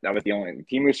that, that was the only.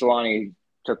 Teemu Selanne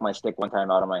took my stick one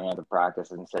time out of my hand to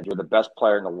practice and said, "You're the best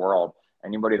player in the world.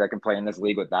 Anybody that can play in this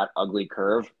league with that ugly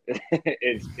curve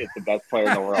is the best player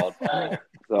in the world."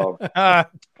 So, I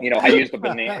used the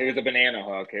banana. It was a banana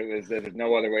hook. There's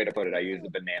no other way to put it. I used the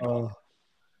banana hook.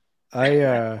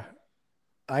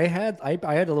 I had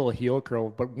a little heel curl,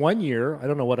 but one year, I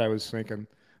don't know what I was thinking.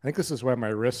 I think this is why my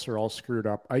wrists are all screwed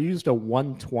up. I used a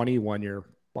 120 one year,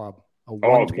 Bob. A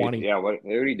 120. Yeah, what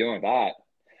are you doing with that?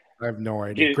 I have no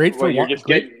idea. Great for you're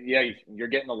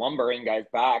getting the lumbering guys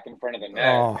back in front of the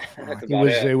net. Oh,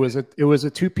 it was a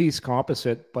 2-piece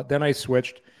composite, but then I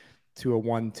switched to a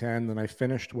 110, and I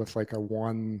finished with like a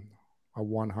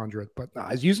 100. But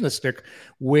I was using a stick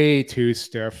way too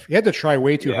stiff. You had to try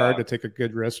way too hard to take a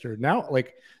good wrister. Now,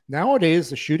 like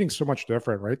nowadays, the shooting's so much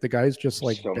different, right? The guys just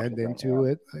like so bend into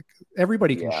it. Like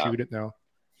everybody can shoot it now.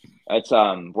 That's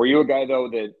were you a guy though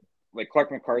that like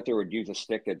Clark MacArthur would use a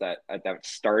stick that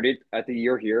started at the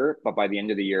year here, but by the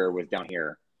end of the year was down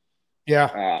here?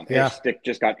 His stick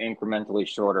just got incrementally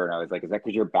shorter, and I was like, is that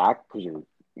because you're back? Because you're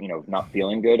not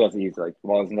feeling good? As he's like,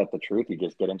 well, isn't that the truth? You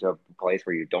just get into a place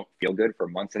where you don't feel good for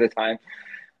months at a time.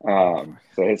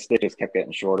 So his stick just kept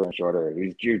getting shorter and shorter.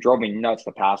 You drove me nuts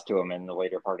to pass to him in the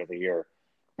later part of the year.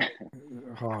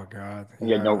 Oh God.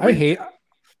 Yeah.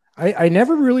 I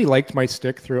never really liked my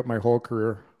stick throughout my whole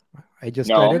career. I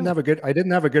didn't have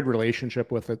a good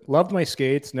relationship with it. Loved my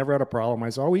skates, never had a problem. I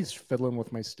was always fiddling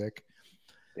with my stick.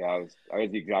 Yeah, I was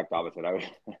the exact opposite. I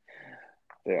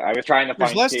was trying to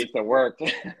find skates that worked.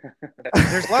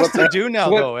 There's less to do now,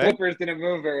 though. Flippers didn't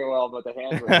move very well, but the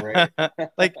hands were great.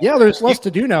 There's less to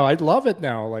do now. I'd love it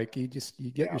now. Like you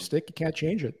get your stick, you can't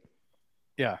change it.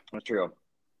 Yeah, that's true.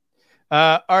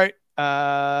 All right,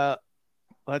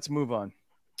 let's move on.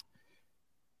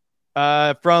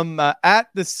 From at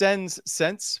the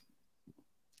Sense,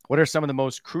 what are some of the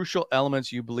most crucial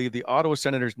elements you believe the Ottawa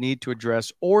Senators need to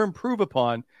address or improve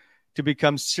upon to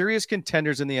become serious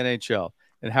contenders in the NHL?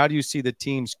 And how do you see the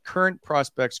team's current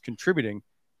prospects contributing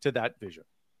to that vision?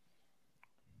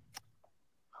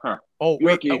 Oh,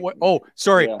 wait.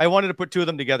 Sorry. Yeah. I wanted to put two of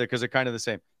them together because they're kind of the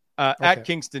same. Okay. At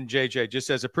Kingston JJ just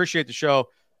says, appreciate the show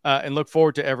and look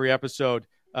forward to every episode.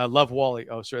 Love Wally.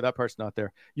 Oh, sorry. That part's not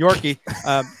there. Yorkie,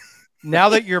 now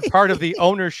that you're part of the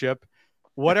ownership,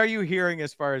 what are you hearing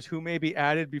as far as who may be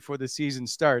added before the season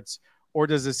starts? Or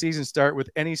does the season start with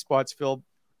any spots filled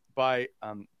by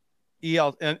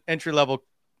EL entry-level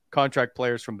contract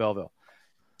players from Belleville?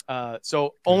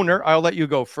 So owner, I'll let you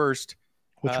go first.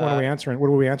 Which one are we answering? What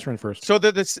are we answering first? So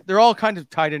they're all kind of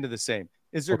tied into the same.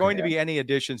 Is there going to be any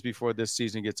additions before this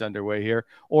season gets underway here?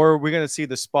 Or are we going to see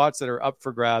the spots that are up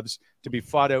for grabs to be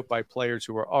fought out by players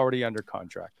who are already under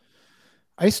contract?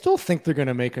 I still think they're going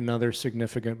to make another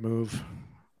significant move.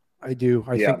 I do.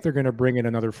 I think they're going to bring in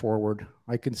another forward.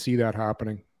 I can see that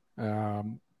happening. I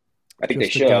think they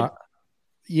should.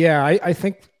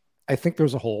 I think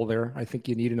there's a hole there. I think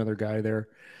you need another guy there,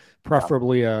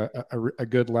 preferably a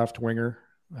good left winger.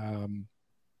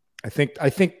 I think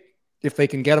if they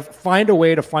can find a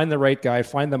way to find the right guy,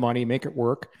 find the money, make it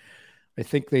work, I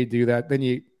think they do that.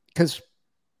 Then because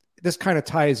this kind of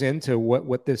ties into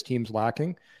what this team's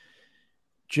lacking,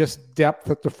 just depth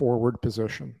at the forward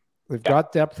position. They've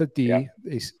got depth at D. Yeah.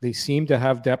 They seem to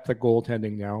have depth at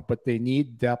goaltending now, but they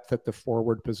need depth at the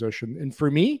forward position. And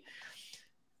for me,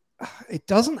 it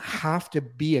doesn't have to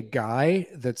be a guy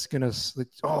that's going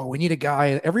to, we need a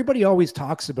guy. Everybody always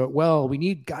talks about, we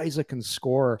need guys that can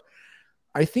score.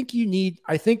 I think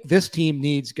this team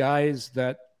needs guys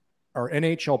that are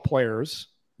NHL players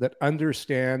that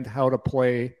understand how to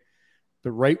play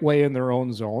the right way in their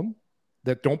own zone,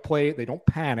 they don't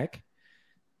panic,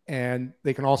 and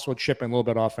they can also chip in a little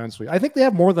bit offensively. I think they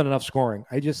have more than enough scoring.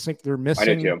 I just think they're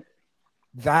missing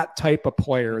that type of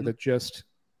player that just,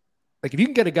 like, if you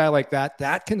can get a guy like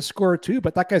that can score too,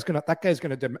 but that guy's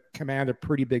gonna command a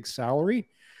pretty big salary.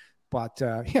 But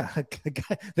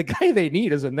the guy they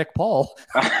need is a Nick Paul.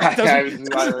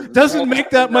 doesn't make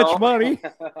that much money.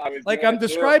 I'm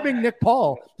describing Nick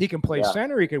Paul. He can play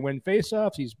center. He can win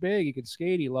faceoffs. He's big. He can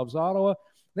skate. He loves Ottawa.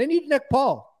 They need Nick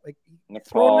Paul. Nick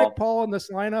Paul in this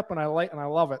lineup, and I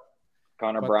love it.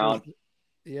 Connor Brown.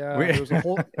 There's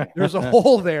a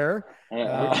hole there.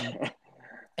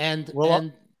 And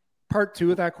part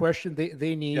two of that question,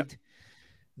 they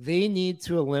need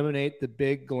to eliminate the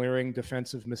big glaring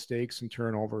defensive mistakes and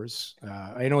turnovers.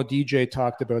 I know DJ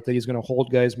talked about that. He's going to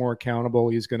hold guys more accountable.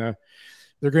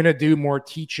 They're going to do more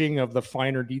teaching of the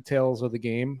finer details of the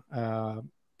game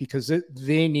because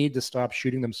they need to stop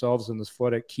shooting themselves in the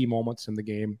foot at key moments in the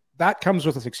game. That comes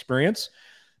with experience,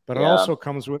 but it also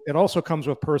comes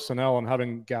with personnel and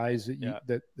having guys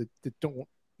that don't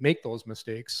make those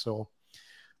mistakes. So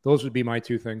those would be my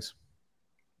two things.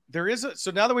 So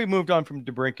now that we've moved on from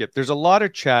DeBrincat, there's a lot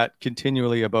of chat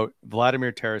continually about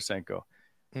Vladimir Tarasenko.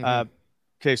 Mm-hmm.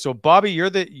 Okay, so Bobby,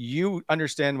 you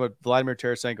understand what Vladimir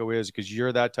Tarasenko is because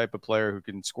you're that type of player who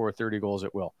can score 30 goals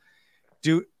at will.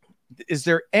 Is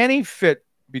there any fit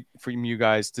from you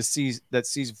guys sees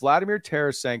Vladimir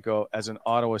Tarasenko as an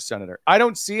Ottawa Senator? I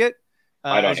don't see it.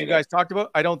 As you guys talked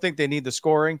about, I don't think they need the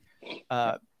scoring.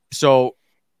 So,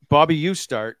 Bobby, you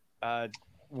start.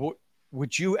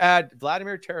 Would you add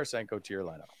Vladimir Tarasenko to your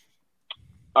lineup?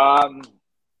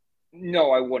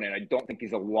 No, I wouldn't. I don't think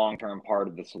he's a long-term part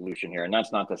of the solution here. And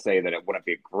that's not to say that it wouldn't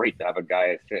be great to have a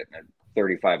guy sitting at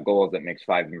 35 goals that makes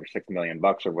 $5 or $6 million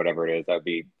or whatever it is. That would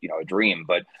be, a dream.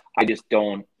 But I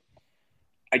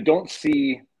don't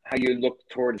see how you look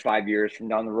towards 5 years from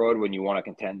down the road when you want to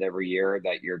contend every year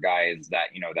that your guy is that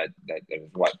is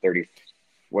what, 30,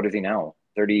 what is he now?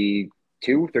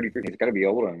 32, 33? He's got to be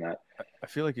older than that. I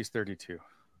feel like he's 32.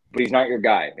 But he's not your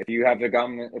guy. If you have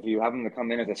him to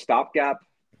come in as a stopgap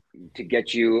to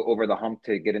get you over the hump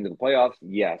to get into the playoffs,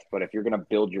 yes. But if you're going to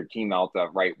build your team out the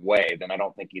right way, then I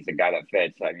don't think he's a guy that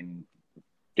fits. I mean,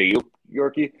 do you,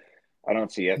 Yorkie? I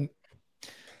don't see it.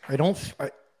 I don't.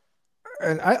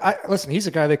 I listen. He's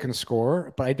a guy that can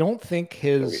score, but I don't think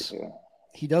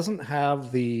he doesn't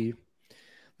have the.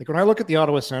 Like when I look at the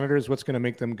Ottawa Senators, what's going to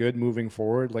make them good moving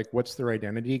forward? Like what's their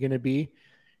identity going to be?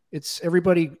 It's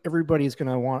everybody's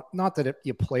going to want, not that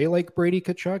you play like Brady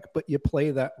Tkachuk, but you play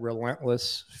that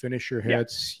relentless finisher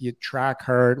hits. You track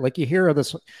hard. Like you hear of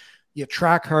this, you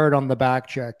track hard on the back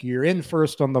check. You're in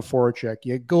first on the forecheck.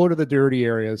 You go to the dirty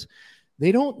areas.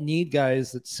 They don't need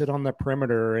guys that sit on the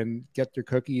perimeter and get their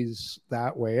cookies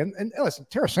that way. And listen,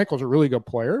 Tarasenko's a really good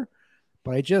player,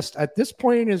 but I just, at this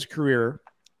point in his career,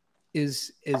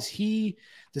 does he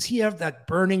have that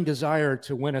burning desire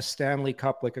to win a Stanley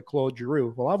Cup like a Claude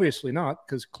Giroux? Well, obviously not,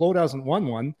 because Claude hasn't won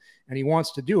one, and he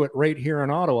wants to do it right here in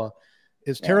Ottawa.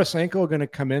 Is Tarasenko going to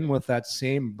come in with that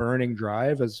same burning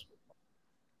drive?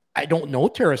 I don't know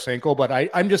Tarasenko, but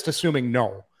I'm just assuming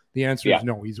no. The answer is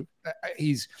no.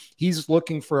 He's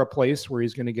looking for a place where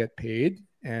he's going to get paid,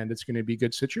 and it's going to be a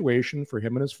good situation for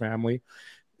him and his family.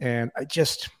 And I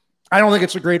don't think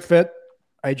it's a great fit.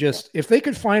 If they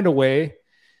could find a way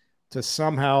to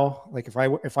somehow, like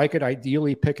if I could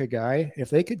ideally pick a guy,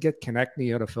 if they could get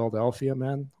Konechny out of Philadelphia,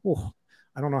 man,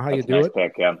 I don't know how you do it.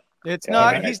 Pick, yeah.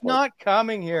 He's not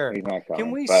coming here. He's not coming.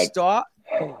 Can we stop?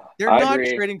 They're not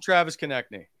trading Travis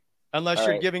Konechny unless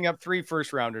you're giving up 3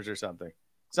 first rounders or something.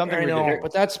 Something I know,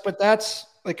 ridiculous. but that's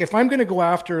like if I'm going to go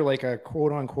after like a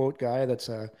quote unquote guy that's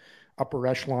a upper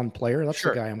echelon player, that's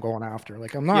Sure. the guy I'm going after.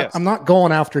 Like I'm Yes. not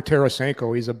going after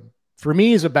Tarasenko. For me,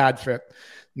 he's a bad fit.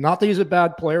 Not that he's a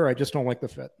bad player. I just don't like the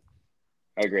fit.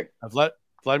 I agree.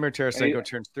 Vladimir Tarasenko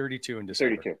turns 32 in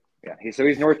December. 32. Yeah. So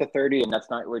he's north of 30, and that's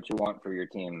not what you want for your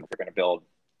team if they're going to build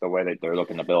the way that they're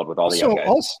looking to build with all the young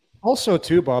guys. Also,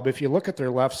 too, Bob, if you look at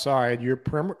their left side, you're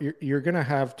going to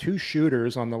have two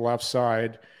shooters on the left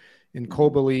side in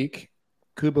Kubalik,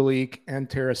 and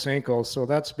Tarasenko. So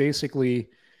that's basically,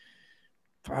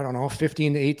 I don't know,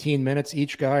 15 to 18 minutes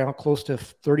each guy, close to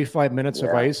 35 minutes of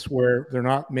ice where they're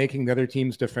not making the other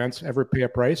team's defense ever pay a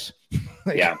price.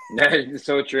 Yeah, it's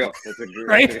so true. That's a great,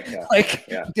 right?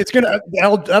 It's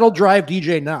that'll drive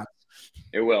DJ nuts.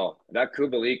 It will. That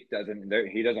Kubalik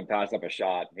doesn't pass up a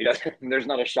shot. There's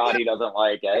not a shot he doesn't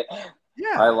like. Eh?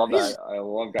 Yeah, I love that. I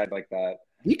love guys like that.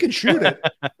 He can shoot it.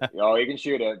 He can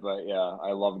shoot it, but yeah,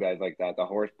 I love guys like that. The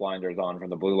horse blinders on from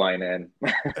the blue line in.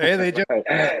 Hey, they just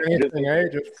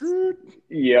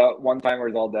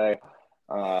one-timers all day.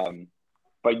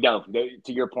 But no,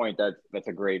 to your point, that's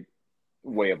a great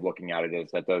way of looking at it.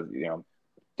 Is that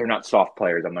they're not soft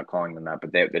players. I'm not calling them that,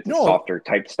 but it's a softer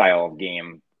type style of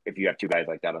game. If you have two guys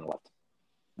like that on the left.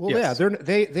 Well, yes.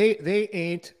 They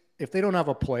ain't, if they don't have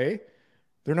a play,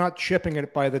 they're not chipping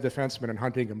it by the defenseman and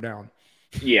hunting him down.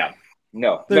 Yeah.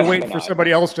 No. They're waiting for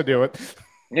somebody else to do it.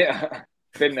 Yeah.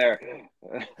 Been there.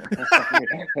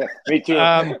 Me too.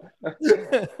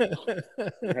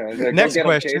 Next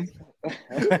question.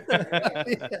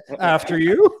 After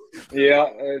you? Yeah.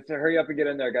 So hurry up and get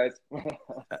in there, guys.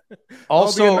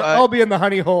 Also, I'll be in the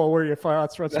honey hole where you fire.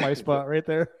 That's my spot right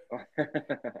there.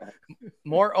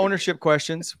 More ownership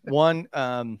questions. One,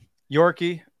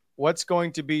 Yorkie, what's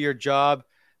going to be your job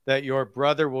that your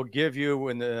brother will give you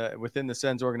within the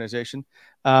Sens organization?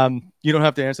 You don't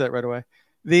have to answer that right away.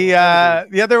 The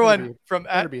other one from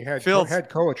Phil, head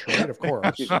coach, right? Of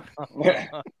course.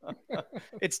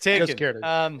 It's taken.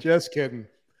 Just kidding.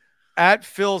 At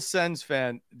Phil Sens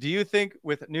fan, do you think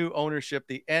with new ownership,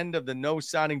 the end of the no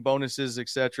signing bonuses,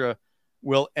 etc.,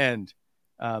 will end?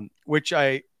 Which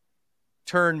might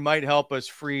help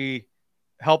us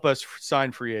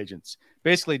sign free agents.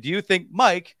 Basically, do you think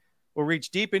Mike will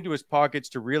reach deep into his pockets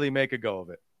to really make a go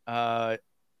of it?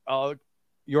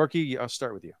 Yorkie, I'll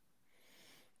start with you.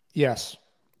 Yes.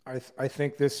 I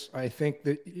think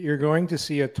that you're going to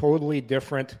see a totally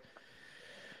different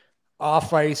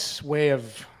off-ice way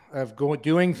of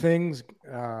doing things.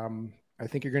 I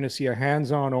think you're going to see a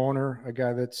hands-on owner, a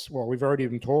guy we've already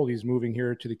been told he's moving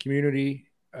here to the community.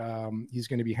 He's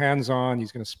going to be hands-on.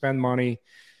 He's going to spend money,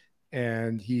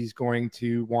 and he's going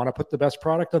to want to put the best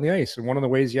product on the ice. And one of the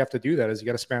ways you have to do that is you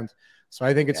got to spend. So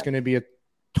I think it's going to be a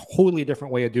totally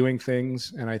different way of doing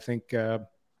things. And I think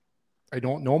I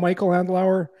don't know Michael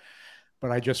Andlauer,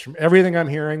 but from everything I'm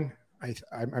hearing,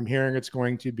 I'm hearing it's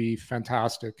going to be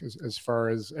fantastic as far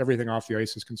as everything off the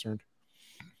ice is concerned.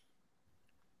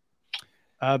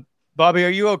 Bobby, are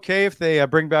you okay if they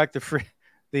bring back the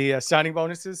signing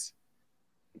bonuses?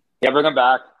 Yeah, bring them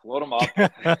back. Load them up.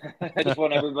 I just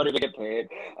want everybody to get paid.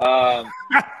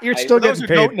 You're still getting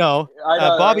paid. Don't know.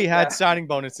 Bobby had signing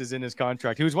bonuses in his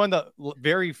contract. He was one of the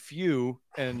very few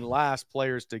and last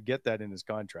players to get that in his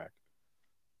contract.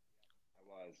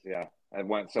 I was, yeah. It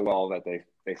went so well that they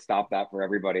stopped that for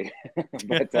everybody.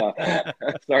 But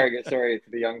sorry to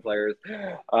the young players.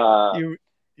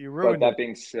 You ruined but that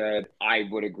being said, I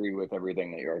would agree with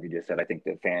everything that Yorkie just said. I think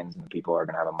the fans and the people are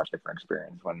going to have a much different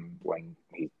experience when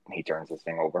he turns this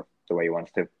thing over the way he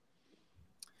wants to.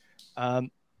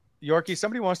 Yorkie,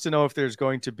 somebody wants to know if there's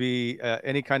going to be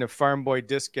any kind of farm boy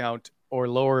discount or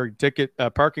lower ticket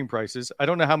parking prices. I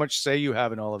don't know how much say you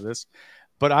have in all of this,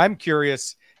 but I'm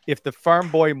curious if the farm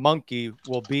boy monkey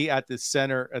will be at the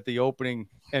center at the opening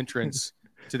entrance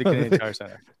to the Canadian Tire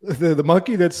Center. The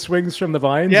monkey that swings from the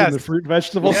vines in the fruit and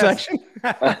vegetable section.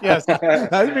 Yes,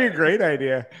 that'd be a great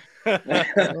idea. Oh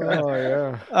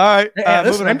yeah. All right.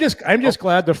 Listen, I'm just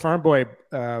glad the Farm Boy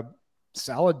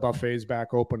salad buffet is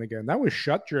back open again. That was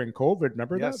shut during COVID.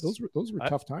 Remember that? Those were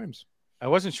tough times. I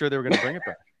wasn't sure they were going to bring it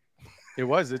back. It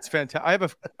was. It's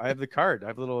fantastic. I have the card. I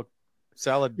have a little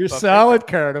salad. Your salad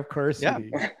card, of course. Yeah.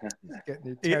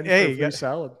 Getting your 10 for free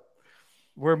salad.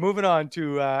 We're moving on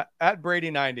to at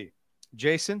Brady90.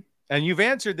 Jason, and you've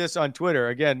answered this on Twitter.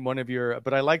 Again,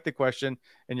 but I like the question,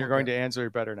 and you're going to answer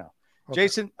it better now. Okay.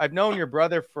 Jason, I've known your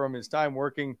brother from his time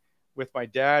working with my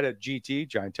dad at GT,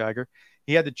 Giant Tiger.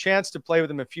 He had the chance to play with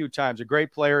him a few times, a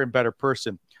great player and better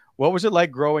person. What was it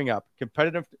like growing up,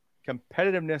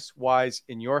 competitiveness-wise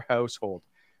in your household?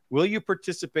 Will you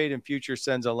participate in future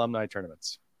Sens alumni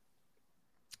tournaments?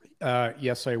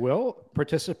 Yes, I will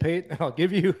participate. I'll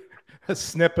give you a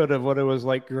snippet of what it was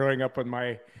like growing up in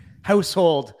my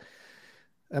household.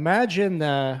 Imagine,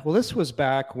 this was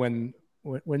back when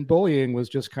bullying was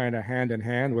just kind of hand in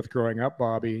hand with growing up,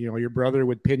 Bobby. You know, your brother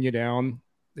would pin you down.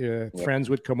 Friends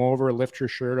would come over, lift your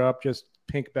shirt up, just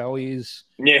pink bellies,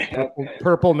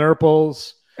 purple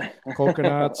nurples,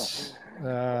 coconuts.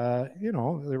 There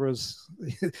was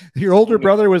your older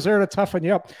brother was there to toughen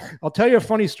you up. I'll tell you a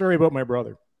funny story about my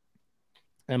brother.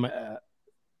 And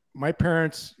my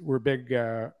parents were big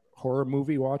horror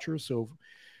movie watchers, so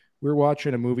we were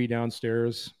watching a movie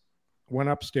downstairs. Went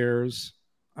upstairs.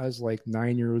 I was like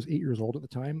 8 years old at the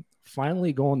time.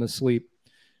 Finally going to sleep.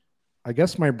 I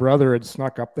guess my brother had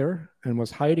snuck up there and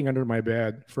was hiding under my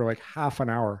bed for like half an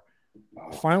hour.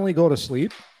 Finally go to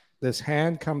sleep. This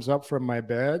hand comes up from my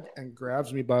bed and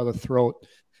grabs me by the throat.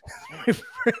 My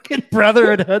freaking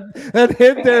brother had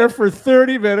hid there for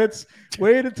 30 minutes,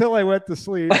 waited until I went to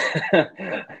sleep.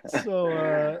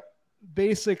 So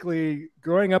basically,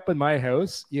 growing up in my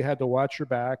house, you had to watch your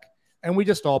back. And we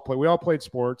just all played. We all played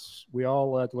sports. We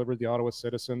all delivered the Ottawa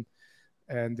Citizen.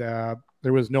 And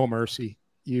there was no mercy.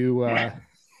 You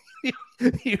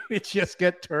would just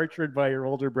get tortured by your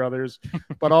older brothers,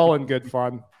 but all in good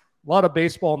fun. A lot of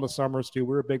baseball in the summers, too.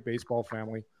 We're a big baseball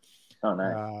family. Oh,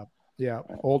 nice. Yeah,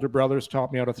 older brothers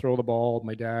taught me how to throw the ball.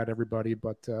 My dad, everybody,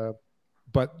 but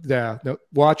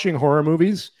watching horror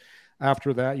movies.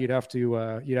 After that, you'd have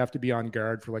to be on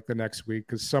guard for like the next week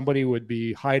because somebody would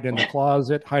be hide in the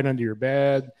closet, hide under your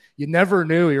bed. You never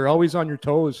knew. You're always on your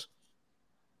toes.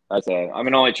 I'm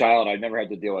an only child. I've never had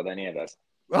to deal with any of this.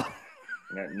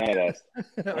 None of this.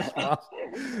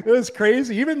 It was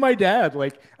crazy. Even my dad,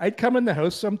 like I'd come in the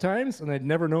house sometimes and I'd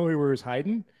never know where he was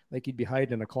hiding. Like he'd be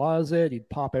hiding in a closet. He'd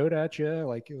pop out at you.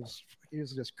 Like it was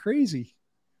just crazy.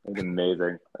 It was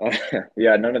amazing.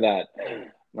 Yeah, none of that.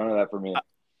 None of that for me.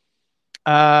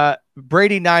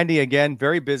 Brady 90 again,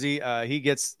 very busy. He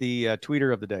gets the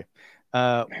tweeter of the day.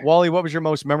 Wally, what was your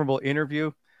most memorable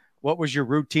interview? What was your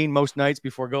routine most nights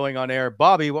before going on air?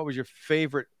 Bobby, what was your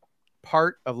favorite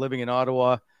part of living in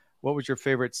Ottawa? What was your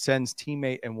favorite Sens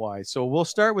teammate and why? So we'll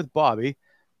start with Bobby.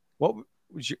 What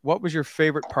was your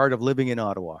favorite part of living in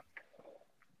Ottawa?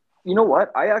 You know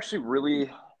what? I actually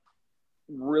really,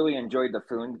 really enjoyed the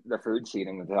food scene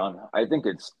in the town. I think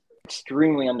it's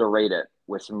extremely underrated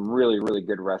with some really, really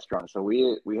good restaurants. So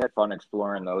we had fun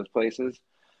exploring those places.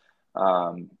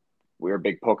 We were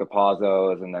big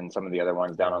Pocapazzos and then some of the other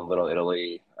ones down on Little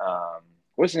Italy.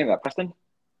 What's the name of that?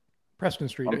 Preston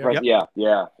Street. Yeah.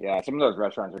 Some of those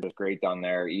restaurants are just great down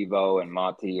there. Evo and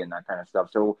Mati and that kind of stuff.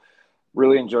 So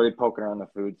really enjoyed poking around the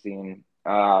food scene.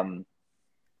 I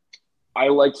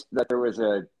liked that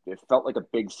it felt like a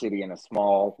big city in a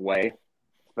small way,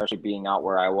 especially being out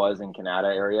where I was in Canada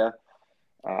area.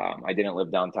 I didn't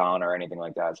live downtown or anything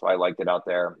like that. So I liked it out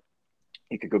there.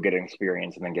 You could go get an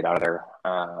experience and then get out of there,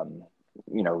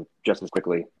 just as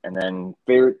quickly. And then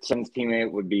favorite Sens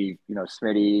teammate would be,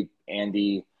 Smitty,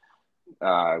 Andy,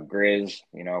 Grizz.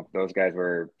 Those guys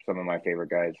were some of my favorite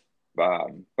guys.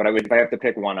 But if I have to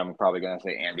pick one, I'm probably going to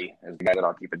say Andy is the guy that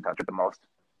I'll keep in touch with the most.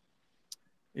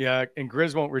 Yeah, and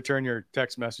Grizz won't return your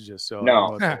text messages, so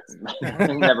no,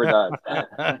 he never does.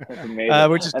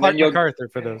 Which is Clark MacArthur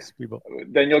for those people.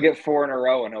 Then you'll get 4 in a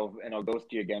row, and he'll ghost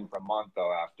you again for a month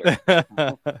though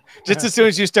after. Just as soon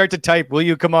as you start to type, "Will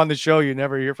you come on the show?" You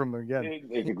never hear from him again.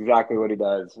 It's exactly what he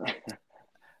does.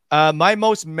 My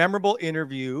most memorable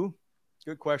interview.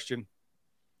 Good question.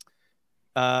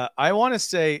 I want to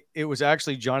say it was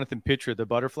actually Jonathan Pitra, the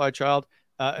Butterfly Child,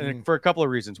 and for a couple of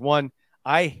reasons. One,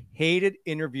 I hated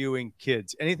interviewing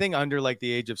kids, anything under like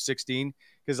the age of 16,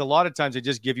 because a lot of times they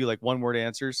just give you like one-word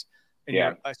answers.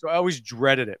 And so I always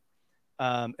dreaded it.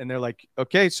 And they're like,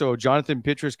 okay, so Jonathan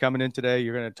Pitra's coming in today.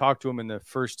 You're going to talk to him in the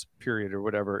first period or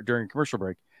whatever during commercial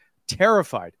break.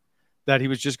 Terrified that he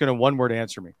was just going to one-word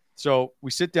answer me. So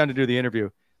we sit down to do the interview.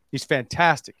 He's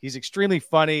fantastic. He's extremely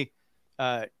funny,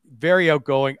 very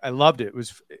outgoing. I loved it.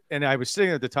 And I was sitting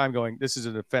at the time going, this is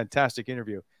a fantastic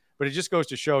interview. But it just goes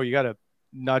to show you got to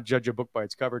not judge a book by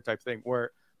its cover type thing,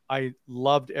 where I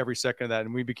loved every second of that.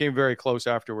 And we became very close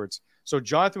afterwards. So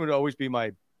Jonathan would always be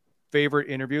my favorite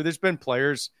interview. There's been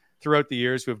players throughout the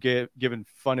years who have given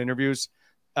fun interviews.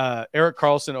 Erik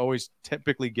Karlsson always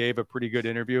typically gave a pretty good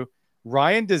interview.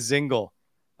 Ryan Dzingel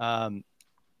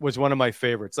was one of my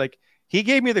favorites. Like he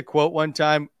gave me the quote one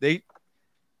time. You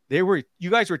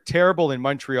guys were terrible in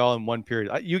Montreal in one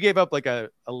period. You gave up like a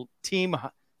team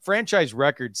franchise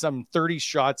record, some 30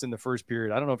 shots in the first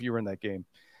period. I don't know if you were in that game.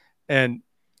 And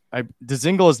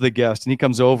Dzingel is the guest, and he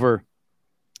comes over,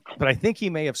 but I think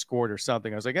he may have scored or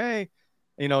something. I was like, hey,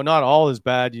 not all is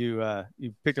bad. You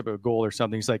picked up a goal or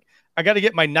something. He's like, I got to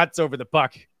get my nuts over the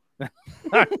puck.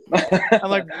 I'm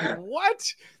like,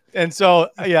 what? And so,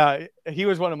 yeah, he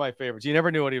was one of my favorites. You never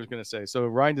knew what he was going to say. So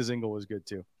Ryan Dzingel was good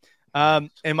too. And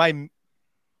my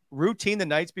routine the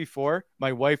nights before,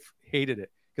 my wife hated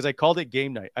it because I called it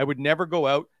game night. I would never go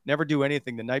out, never do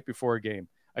anything the night before a game.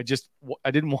 I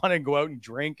didn't want to go out and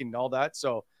drink and all that.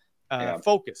 So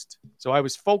focused. So I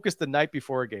was focused the night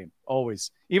before a game,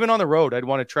 always. Even on the road, I'd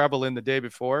want to travel in the day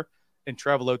before and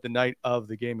travel out the night of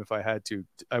the game if I had to.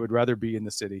 I would rather be in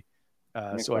the city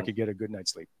so I could get a good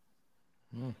night's sleep.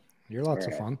 You're lots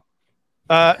of fun.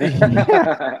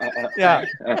 Yeah.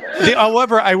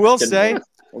 However, I will say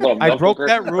I broke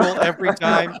that rule every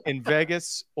time in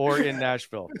Vegas or in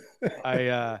Nashville.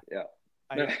 I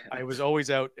was always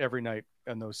out every night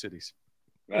in those cities.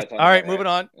 All right, moving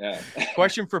on. Yeah.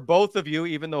 Question for both of you,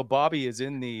 even though Bobby is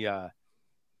in the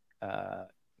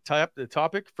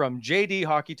topic from JD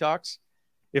Hockey Talks.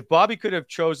 If Bobby could have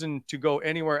chosen to go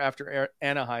anywhere after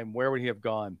Anaheim, where would he have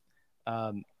gone?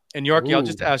 And Yorkie, I'll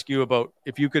just ask you about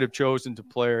if you could have chosen to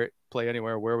play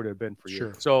anywhere, where would it have been for you?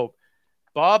 Sure. So,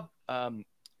 Bob,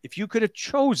 if you could have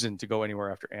chosen to go anywhere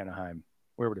after Anaheim,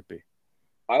 where would it be?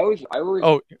 I always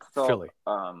felt, Philly.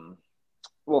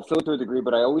 Well, Philly to a degree,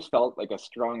 but I always felt like a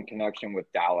strong connection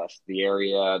with Dallas, the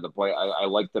area, the play. I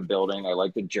like the building. I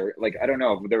like the jersey. Like, I don't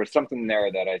know. There was something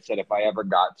there that I said if I ever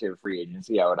got to free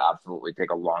agency, I would absolutely take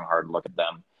a long, hard look at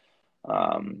them.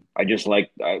 I just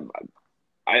like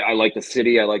I like the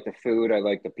city. I like the food. I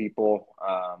like the people.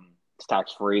 It's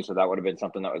tax free, so that would have been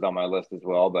something that was on my list as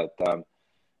well. But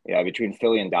yeah, between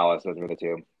Philly and Dallas, those were the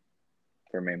two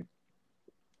for me.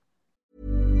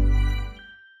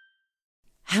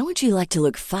 How would you like to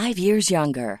look 5 years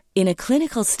younger? In a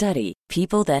clinical study,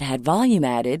 people that had volume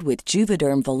added with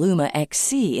Juvederm Voluma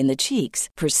XC in the cheeks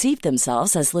perceived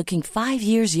themselves as looking 5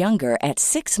 years younger at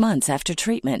 6 months after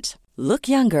treatment. Look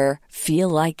younger, feel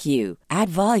like you. Add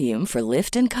volume for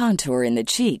lift and contour in the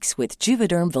cheeks with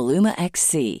Juvederm Voluma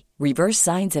XC. Reverse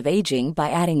signs of aging by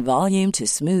adding volume to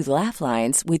smooth laugh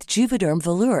lines with Juvederm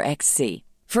Volure XC.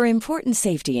 For important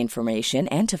safety information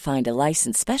and to find a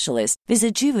licensed specialist,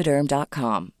 visit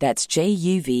Juvederm.com. That's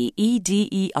JUVEDERM.com.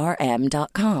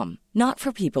 Not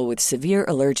for people with severe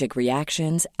allergic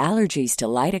reactions, allergies to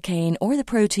lidocaine, or the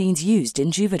proteins used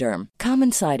in Juvederm.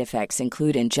 Common side effects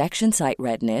include injection site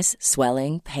redness,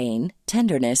 swelling, pain,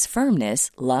 tenderness, firmness,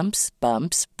 lumps,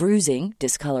 bumps, bruising,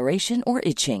 discoloration, or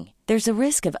itching. There's a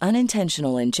risk of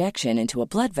unintentional injection into a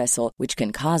blood vessel, which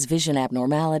can cause vision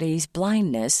abnormalities,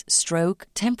 blindness, stroke,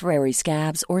 temporary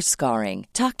scabs, or scarring.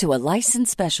 Talk to a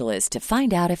licensed specialist to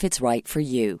find out if it's right for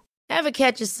you. Ever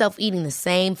catch yourself eating the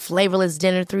same flavorless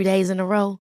dinner 3 days in a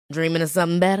row? Dreaming of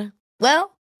something better?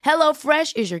 Well,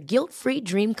 HelloFresh is your guilt-free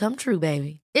dream come true,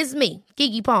 baby. It's me,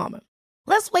 Keke Palmer.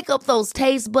 Let's wake up those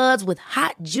taste buds with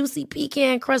hot, juicy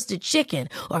pecan-crusted chicken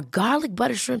or garlic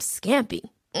butter shrimp scampi.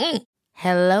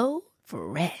 Hello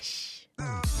Fresh.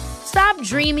 Stop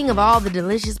dreaming of all the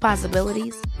delicious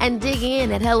possibilities and dig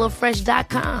in at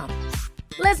HelloFresh.com.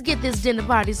 Let's get this dinner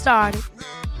party started.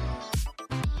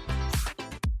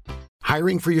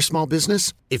 Hiring for your small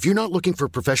business? If you're not looking for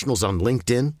professionals on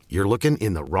LinkedIn, you're looking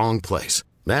in the wrong place.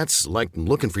 That's like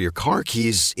looking for your car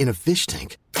keys in a fish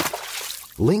tank.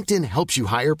 LinkedIn helps you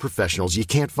hire professionals you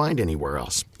can't find anywhere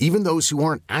else, even those who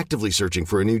aren't actively searching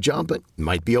for a new job but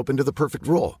might be open to the perfect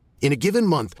role. In a given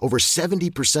month, over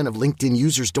 70% of LinkedIn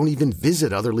users don't even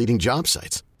visit other leading job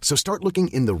sites. So start looking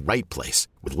in the right place.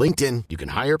 With LinkedIn, you can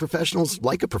hire professionals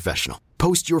like a professional.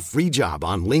 Post your free job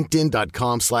on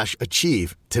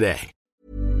linkedin.com/achieve today.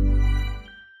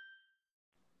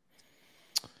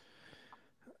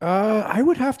 I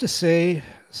would have to say,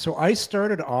 so I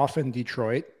started off in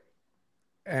Detroit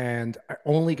and I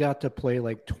only got to play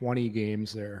like 20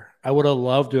 games there. I would have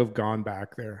loved to have gone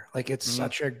back there. Like it's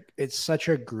such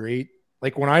a great,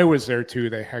 like when I was there too,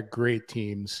 they had great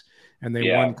teams and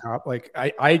they won cup. Like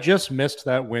I just missed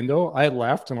that window. I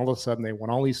left and all of a sudden they won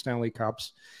all these Stanley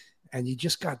Cups and you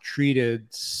just got treated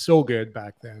so good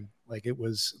back then. Like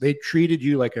they treated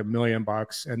you like $1 million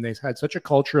and they had such a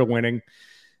culture of winning.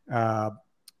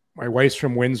 My wife's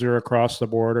from Windsor across the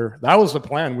border. That was the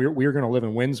plan. We were going to live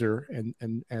in Windsor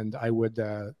and I would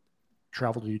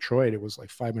travel to Detroit. It was like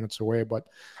 5 minutes away, but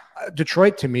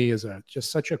Detroit to me is just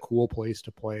such a cool place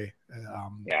to play.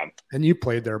 And you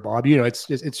played there, Bob. You know, it's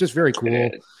just very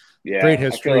cool. Yeah, great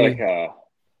history. I feel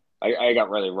like I got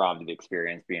really robbed of the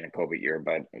experience being a COVID year,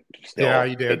 but still, yeah,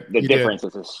 you did. The difference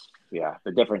is just,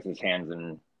 the difference is hands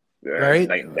and right?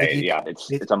 night and day.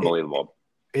 It's unbelievable.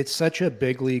 It's such a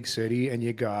big league city, and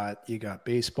you got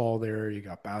baseball there, you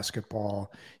got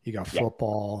basketball, you got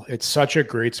football. It's such a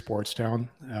great sports town,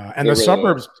 and the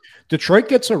suburbs. Detroit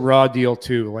gets a raw deal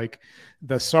too. Like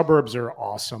the suburbs are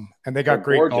awesome, and they got They're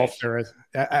great gorgeous. golf there.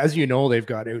 As you know, they've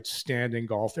got outstanding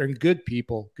golf there and good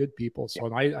people.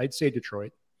 So I'd say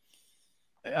Detroit.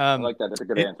 I like that. That's a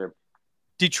good answer.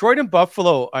 Detroit and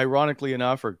Buffalo, ironically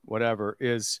enough, or whatever,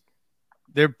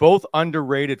 they're both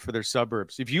underrated for their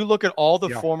suburbs. If you look at all the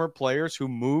former players who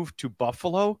moved to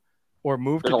Buffalo or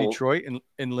moved to Detroit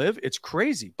and live, it's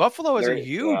crazy. Buffalo is a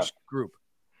huge group.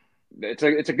 It's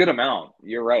a good amount.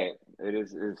 You're right.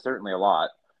 It's certainly a lot.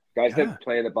 Guys that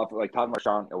play the Buffalo, like Todd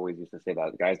Marchand always used to say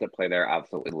that. Guys that play there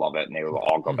absolutely love it, and they will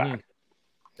all go back.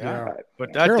 Yeah.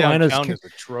 But that downtown is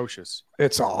atrocious.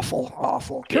 It's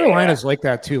awful. Carolina's like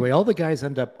that too. Like all the guys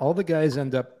end up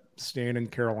staying in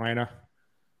Carolina.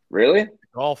 Really?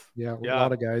 Golf. Yeah, a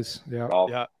lot of guys. Yeah.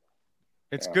 Golf. Yeah.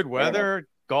 It's good weather,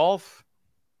 golf.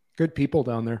 Good people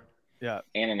down there. Yeah.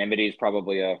 Anonymity is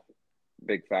probably a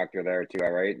big factor there too,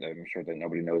 right? I'm sure that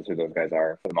nobody knows who those guys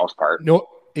are for the most part. No,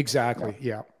 exactly.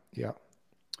 Yeah.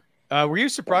 Were you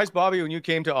surprised, Bobby, when you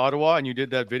came to Ottawa and you did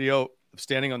that video of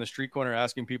standing on the street corner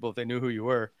asking people if they knew who you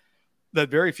were, that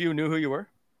very few knew who you were?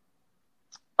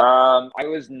 I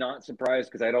was not surprised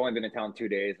because I'd only been in town 2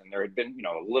 days, and there had been,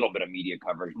 a little bit of media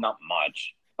coverage, not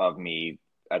much of me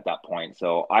at that point.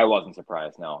 So I wasn't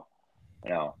surprised. No.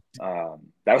 That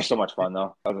was so much fun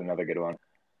though. That was another good one.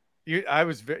 You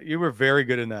were very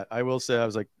good in that. I will say, I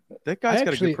was like, that guy's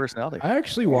got a good personality. I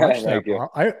actually watched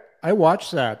that. I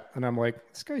watched that, and I'm like,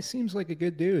 this guy seems like a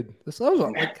good dude. That was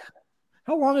like,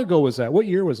 how long ago was that? What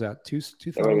year was that?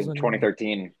 2000? It was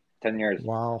 2013. 10 years.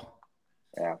 Wow.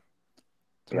 Yeah.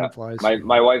 Time flies.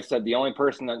 My wife said the only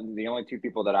two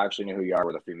people that actually knew who you are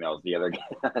were the females. The other guy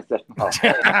I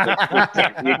said,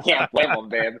 you can't blame them,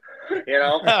 babe.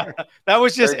 That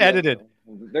was just edited.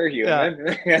 They're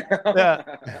human.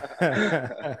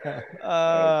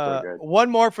 One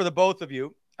more for the both of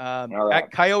you. Right.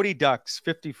 At Coyote Ducks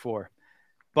 54.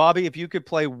 Bobby, if you could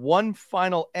play one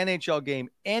final NHL game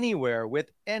anywhere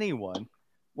with anyone,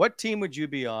 what team would you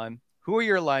be on? Who are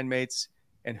your line mates?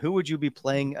 And who would you be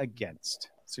playing against?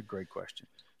 It's a great question.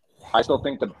 I still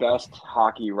think the best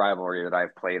hockey rivalry that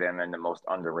I've played in and the most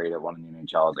underrated one in the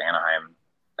NHL is Anaheim,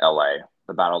 LA,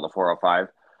 the Battle of the 405.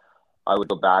 I would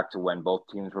go back to when both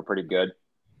teams were pretty good.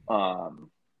 They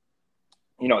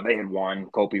had won.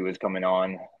 Kopi was coming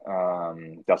on,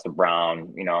 Dustin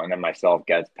Brown, and then myself,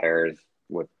 Getz, pairs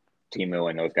with Timu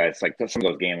and those guys. Like some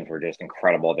of those games were just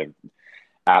incredible. The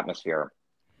atmosphere.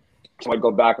 So I'd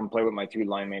go back and play with my two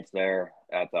line mates there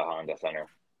at the Honda Center.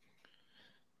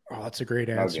 Oh, that's a great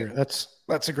answer. That's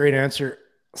a great answer.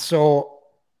 So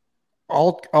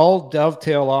I'll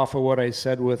dovetail off of what I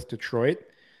said with Detroit,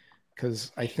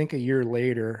 because I think a year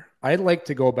later, I'd like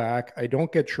to go back. I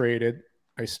don't get traded.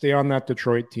 I stay on that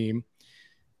Detroit team,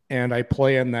 and I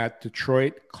play in that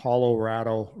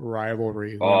Detroit-Colorado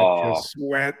rivalry. It just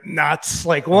went nuts.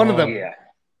 Like one of them,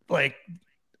 like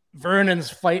Vernon's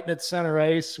fighting at center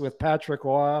ice with Patrick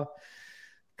Waugh.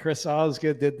 Chris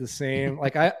Osgood did the same.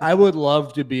 Like I would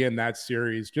love to be in that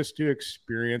series just to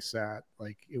experience that.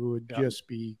 Like it would just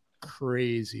be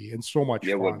crazy and so much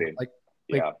fun. It would be.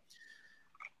 Like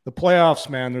the playoffs,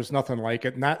 man, there's nothing like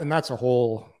it. And that's a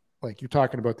whole, like you're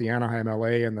talking about the Anaheim,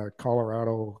 LA and the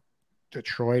Colorado,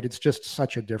 Detroit. It's just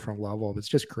such a different level. It's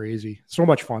just crazy. So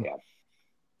much fun. Yeah.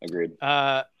 Agreed.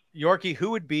 Yorkie, who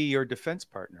would be your defense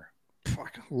partner?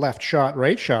 Left shot,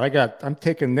 right shot. I'm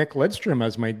taking Nick Lidstrom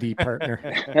as my D partner.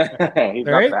 He's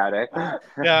not bad, eh?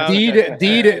 Yeah.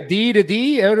 D to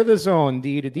D out of the zone.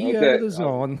 D to D out of the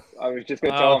zone. I was just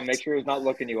going to tell him, make sure he's not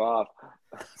looking you off.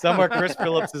 Somewhere Chris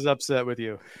Phillips is upset with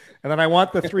you. And then I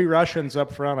want the three Russians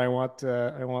up front. I want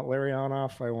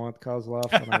Larionov, I want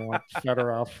Kozlov, and I want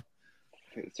Fedorov.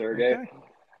 Sergey. Okay.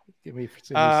 Give me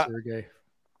Sergey.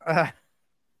 All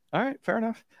right, fair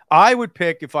enough. I would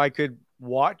pick, if I could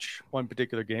watch one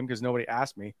particular game, because nobody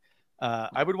asked me,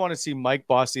 I would want to see Mike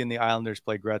Bossy and the Islanders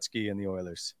play Gretzky and the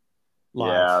Oilers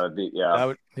live.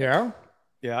 Yeah.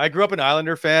 I grew up an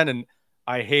Islander fan, and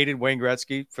I hated Wayne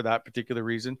Gretzky for that particular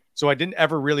reason. So I didn't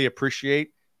ever really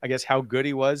appreciate, I guess, how good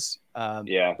he was.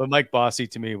 But Mike Bossy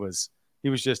to me was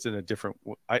just in a different.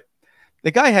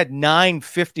 The guy had 9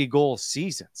 50-goal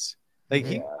seasons. Like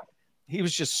he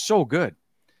was just so good.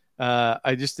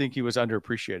 I just think he was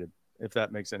underappreciated, if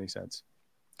that makes any sense.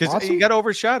 Because he got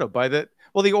overshadowed by the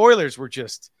Oilers were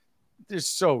just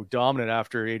so dominant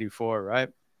after 84, right?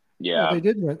 Yeah. Well, they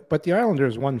did, but the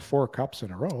Islanders won 4 cups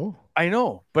in a row. I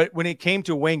know, but when it came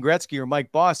to Wayne Gretzky or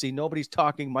Mike Bossy, nobody's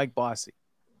talking Mike Bossy.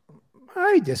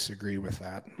 I disagree with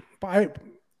that. But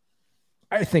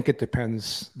I think it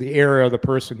depends the era of the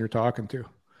person you're talking to.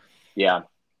 Yeah.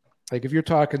 Like if you're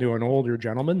talking to an older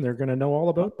gentleman, they're going to know all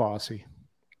about Bossy.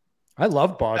 I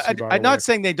love Bossy. I'm not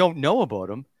saying they don't know about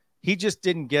him. He just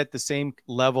didn't get the same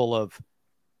level of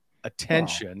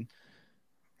attention.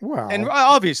 Well, and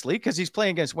obviously because he's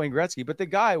playing against Wayne Gretzky, but the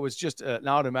guy was just an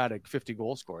automatic 50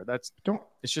 goal scorer. It's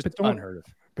just unheard of.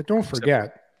 But don't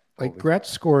forget, like Gretz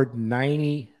scored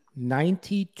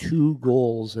 92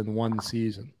 goals in one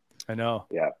season. I know.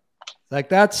 Yeah. Like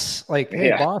that's like, hey,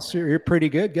 boss, you're pretty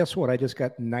good. Guess what? I just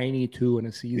got 92 in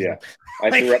a season. Yeah.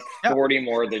 I threw up 40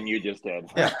 more than you just did.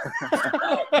 Yeah.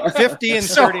 50 and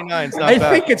 39 is not I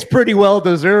bad. think it's pretty well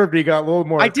deserved. He got a little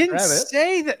more. I didn't credit.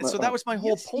 say that. So that was my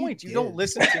whole point. You don't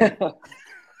listen to me.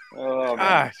 Oh,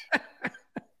 God.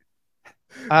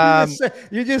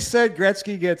 You just said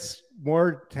Gretzky gets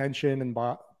more attention and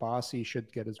Bossy should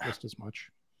get just as much.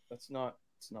 It's not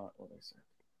what I said.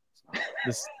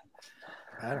 That's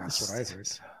what I heard.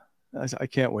 I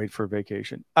can't wait for a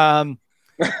vacation.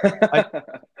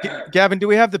 Gavin, do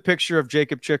we have the picture of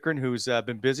Jacob Chychrun, who's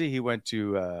been busy? He went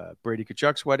to Brady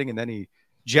Tkachuk's wedding, and then he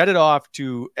jetted off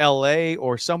to L.A.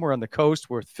 or somewhere on the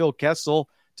coast with Phil Kessel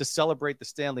to celebrate the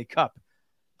Stanley Cup.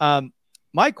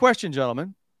 My question,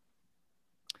 gentlemen,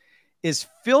 is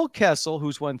Phil Kessel,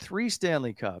 who's won 3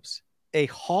 Stanley Cups, a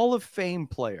Hall of Fame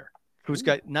player who's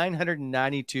got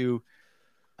 992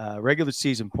 regular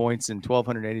season points in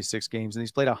 1,286 games, and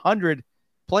he's played 100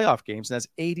 playoff games and has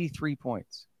 83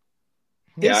 points.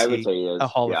 Yeah, I would say he is. A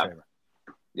Hall of Famer.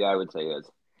 Yeah, I would say he is.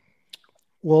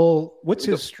 Well, what's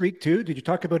his streak too? Did you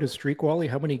talk about his streak, Wally?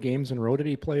 How many games in a row did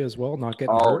he play as well? Not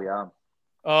getting hurt? Yeah.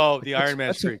 Oh, the Iron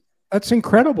Man streak. That's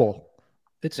incredible.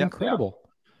 It's incredible. Yeah.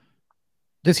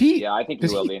 Does he? Yeah, I think he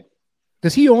will be.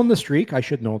 Does he own the streak? I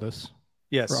should know this.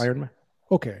 Yes. For Iron Man.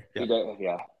 Okay.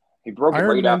 Yeah. He broke it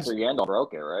right after Yandel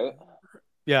broke it, right?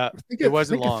 Yeah. It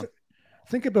wasn't long.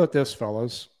 Think about this,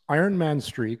 fellas. Iron Man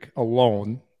streak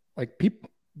alone, like people,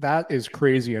 that is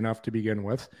crazy enough to begin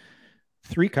with.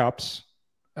 3 cups.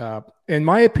 In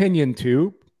my opinion,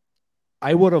 too,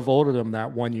 I would have voted him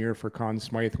that one year for Conn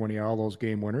Smythe when he had all those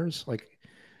game winners. Like,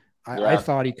 I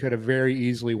thought he could have very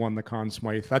easily won the Conn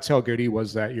Smythe. That's how good he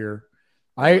was that year.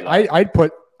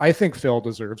 I think Phil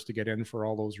deserves to get in for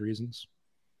all those reasons.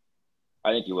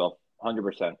 I think you will,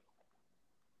 100%.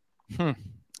 I'm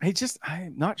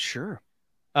not sure.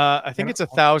 I think it's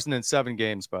 1,007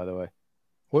 games, by the way.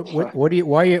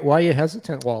 Why are you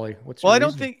hesitant, Wally? I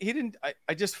don't think he didn't.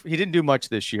 He didn't do much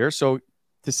this year. So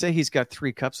to say he's got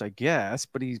 3 cups, I guess,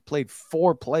 but he played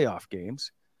 4 playoff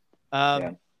games.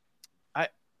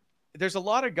 There's a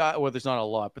lot of guys. Well, there's not a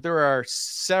lot, but there are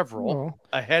several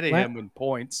ahead of him in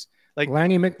points. Like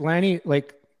Lanny,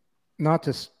 like not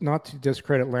to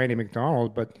discredit Lanny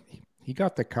McDonald, but he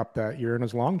got the cup that year in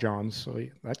his long johns, so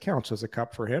that counts as a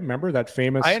cup for him. Remember that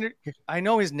famous? I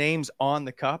know his name's on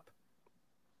the cup,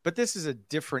 but this is a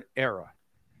different era.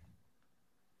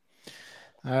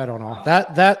 I don't know.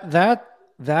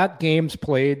 That games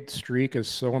played streak is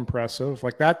so impressive.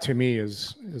 Like that to me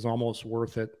is almost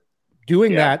worth it.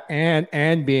 Doing that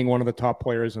and being one of the top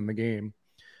players in the game.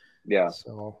 Yeah.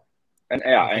 So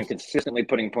and consistently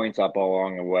putting points up all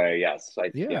along the way. Yes.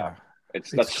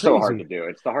 That's so hard to do.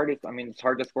 It's the hardest. I mean, it's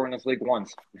hard to score in this league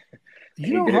once.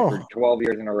 He did it for 12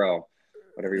 years in a row,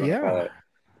 whatever you want to call it.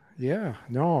 Yeah.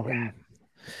 No. Yeah.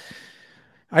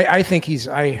 I think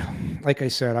like I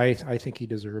said, I think he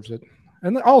deserves it.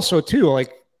 And also too,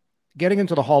 like getting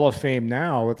into the Hall of Fame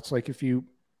now, it's like there's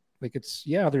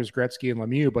Gretzky and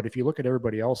Lemieux, but if you look at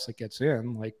everybody else that gets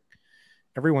in, like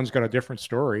everyone's got a different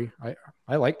story.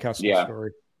 I like Kessel's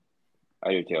story.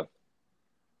 I do too.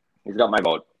 He's got my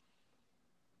vote.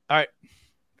 All right.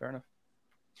 Fair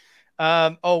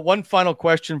enough. One final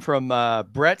question from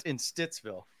Brett in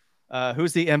Stittsville.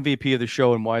 Who's the MVP of the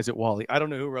show and why is it Wally? I don't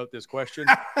know who wrote this question.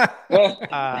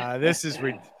 This is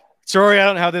sorry, I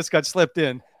don't know how this got slipped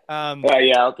in.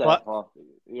 Okay. Well,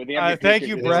 you're the MVP. Thank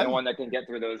you, Brett. The one that can get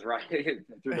through those through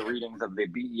the readings of the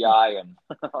BEI and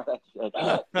all that shit.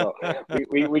 So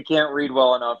we can't read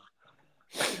well enough.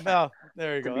 No,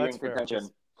 there you go. That's fair.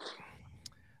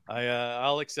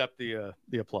 I'll accept the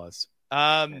applause.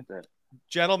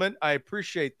 Gentlemen, I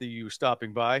appreciate you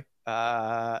stopping by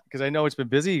because I know it's been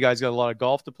busy. You guys got a lot of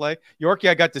golf to play. Yorkie,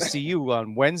 I got to see you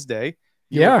on Wednesday.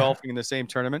 You were golfing in the same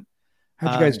tournament.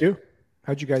 How'd you guys do?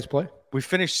 How'd you guys play? We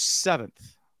finished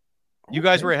 7th. You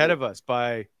guys were ahead of us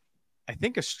by, I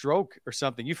think, a stroke or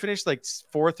something. You finished like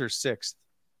 4th or 6th.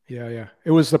 Yeah.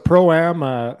 It was the Pro-Am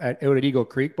out at Eagle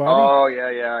Creek, Bobby. Oh,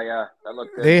 yeah. That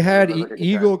looked good. They had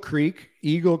Eagle Creek.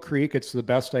 Eagle Creek, it's the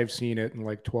best I've seen it in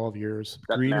like 12 years.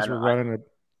 Greens were running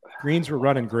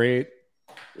great.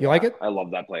 You like it? I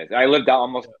love that place. I lived out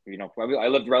almost, I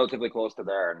lived relatively close to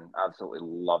there and absolutely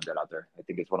loved it out there. I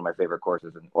think it's one of my favorite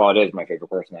courses. It is my favorite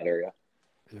course in that area.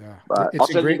 Yeah. But I'll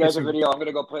send you guys a video. I'm going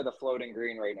to go play the floating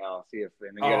green right now. See if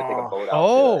you got to take a boat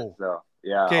out to it. So,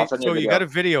 yeah. Okay, so you got to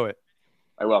video it.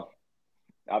 I will.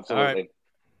 Absolutely. Right.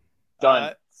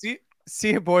 Done. See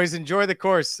you, boys. Enjoy the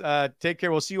course. Take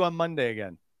care. We'll see you on Monday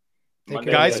again.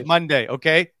 Monday. Monday.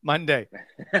 Okay? Monday.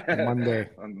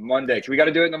 Monday. We got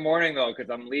to do it in the morning, though, because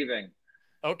I'm leaving.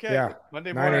 Okay. Yeah.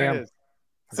 Monday morning it is.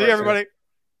 See you, you, everybody.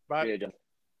 Bye. See you, Jeff.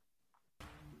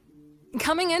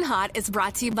 Coming in Hot is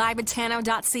brought to you by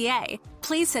Botano.ca.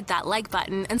 Please hit that like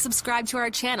button and subscribe to our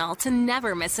channel to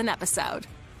never miss an episode.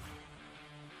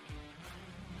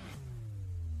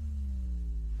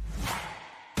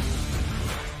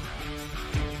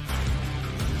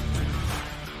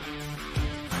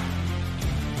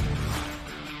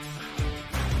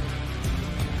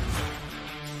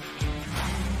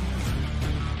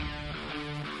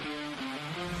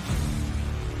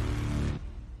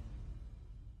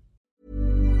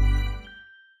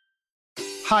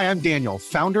 Hi, I'm Daniel,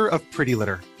 founder of Pretty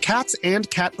Litter. Cats and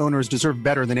cat owners deserve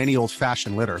better than any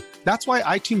old-fashioned litter. That's why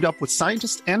I teamed up with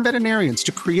scientists and veterinarians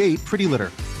to create Pretty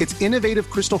Litter. Its innovative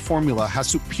crystal formula has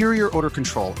superior odor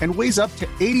control and weighs up to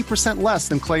 80% less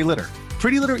than clay litter.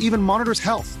 Pretty Litter even monitors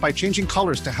health by changing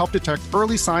colors to help detect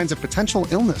early signs of potential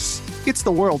illness. It's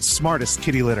the world's smartest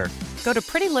kitty litter. Go to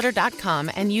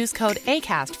prettylitter.com and use code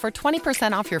ACAST for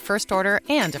 20% off your first order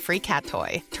and a free cat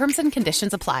toy. Terms and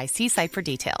conditions apply. See site for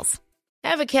details.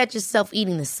 Ever catch yourself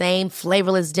eating the same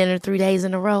flavorless dinner 3 days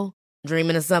in a row?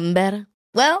 Dreaming of something better?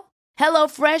 Well,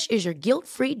 HelloFresh is your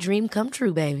guilt-free dream come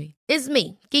true, baby. It's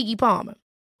me, Keke Palmer.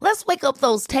 Let's wake up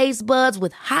those taste buds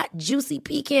with hot, juicy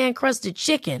pecan-crusted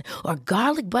chicken or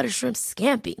garlic butter shrimp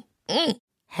scampi.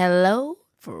 Hello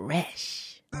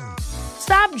Fresh.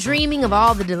 Stop dreaming of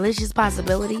all the delicious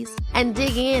possibilities and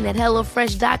dig in at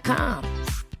HelloFresh.com.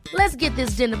 Let's get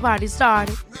this dinner party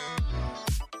started.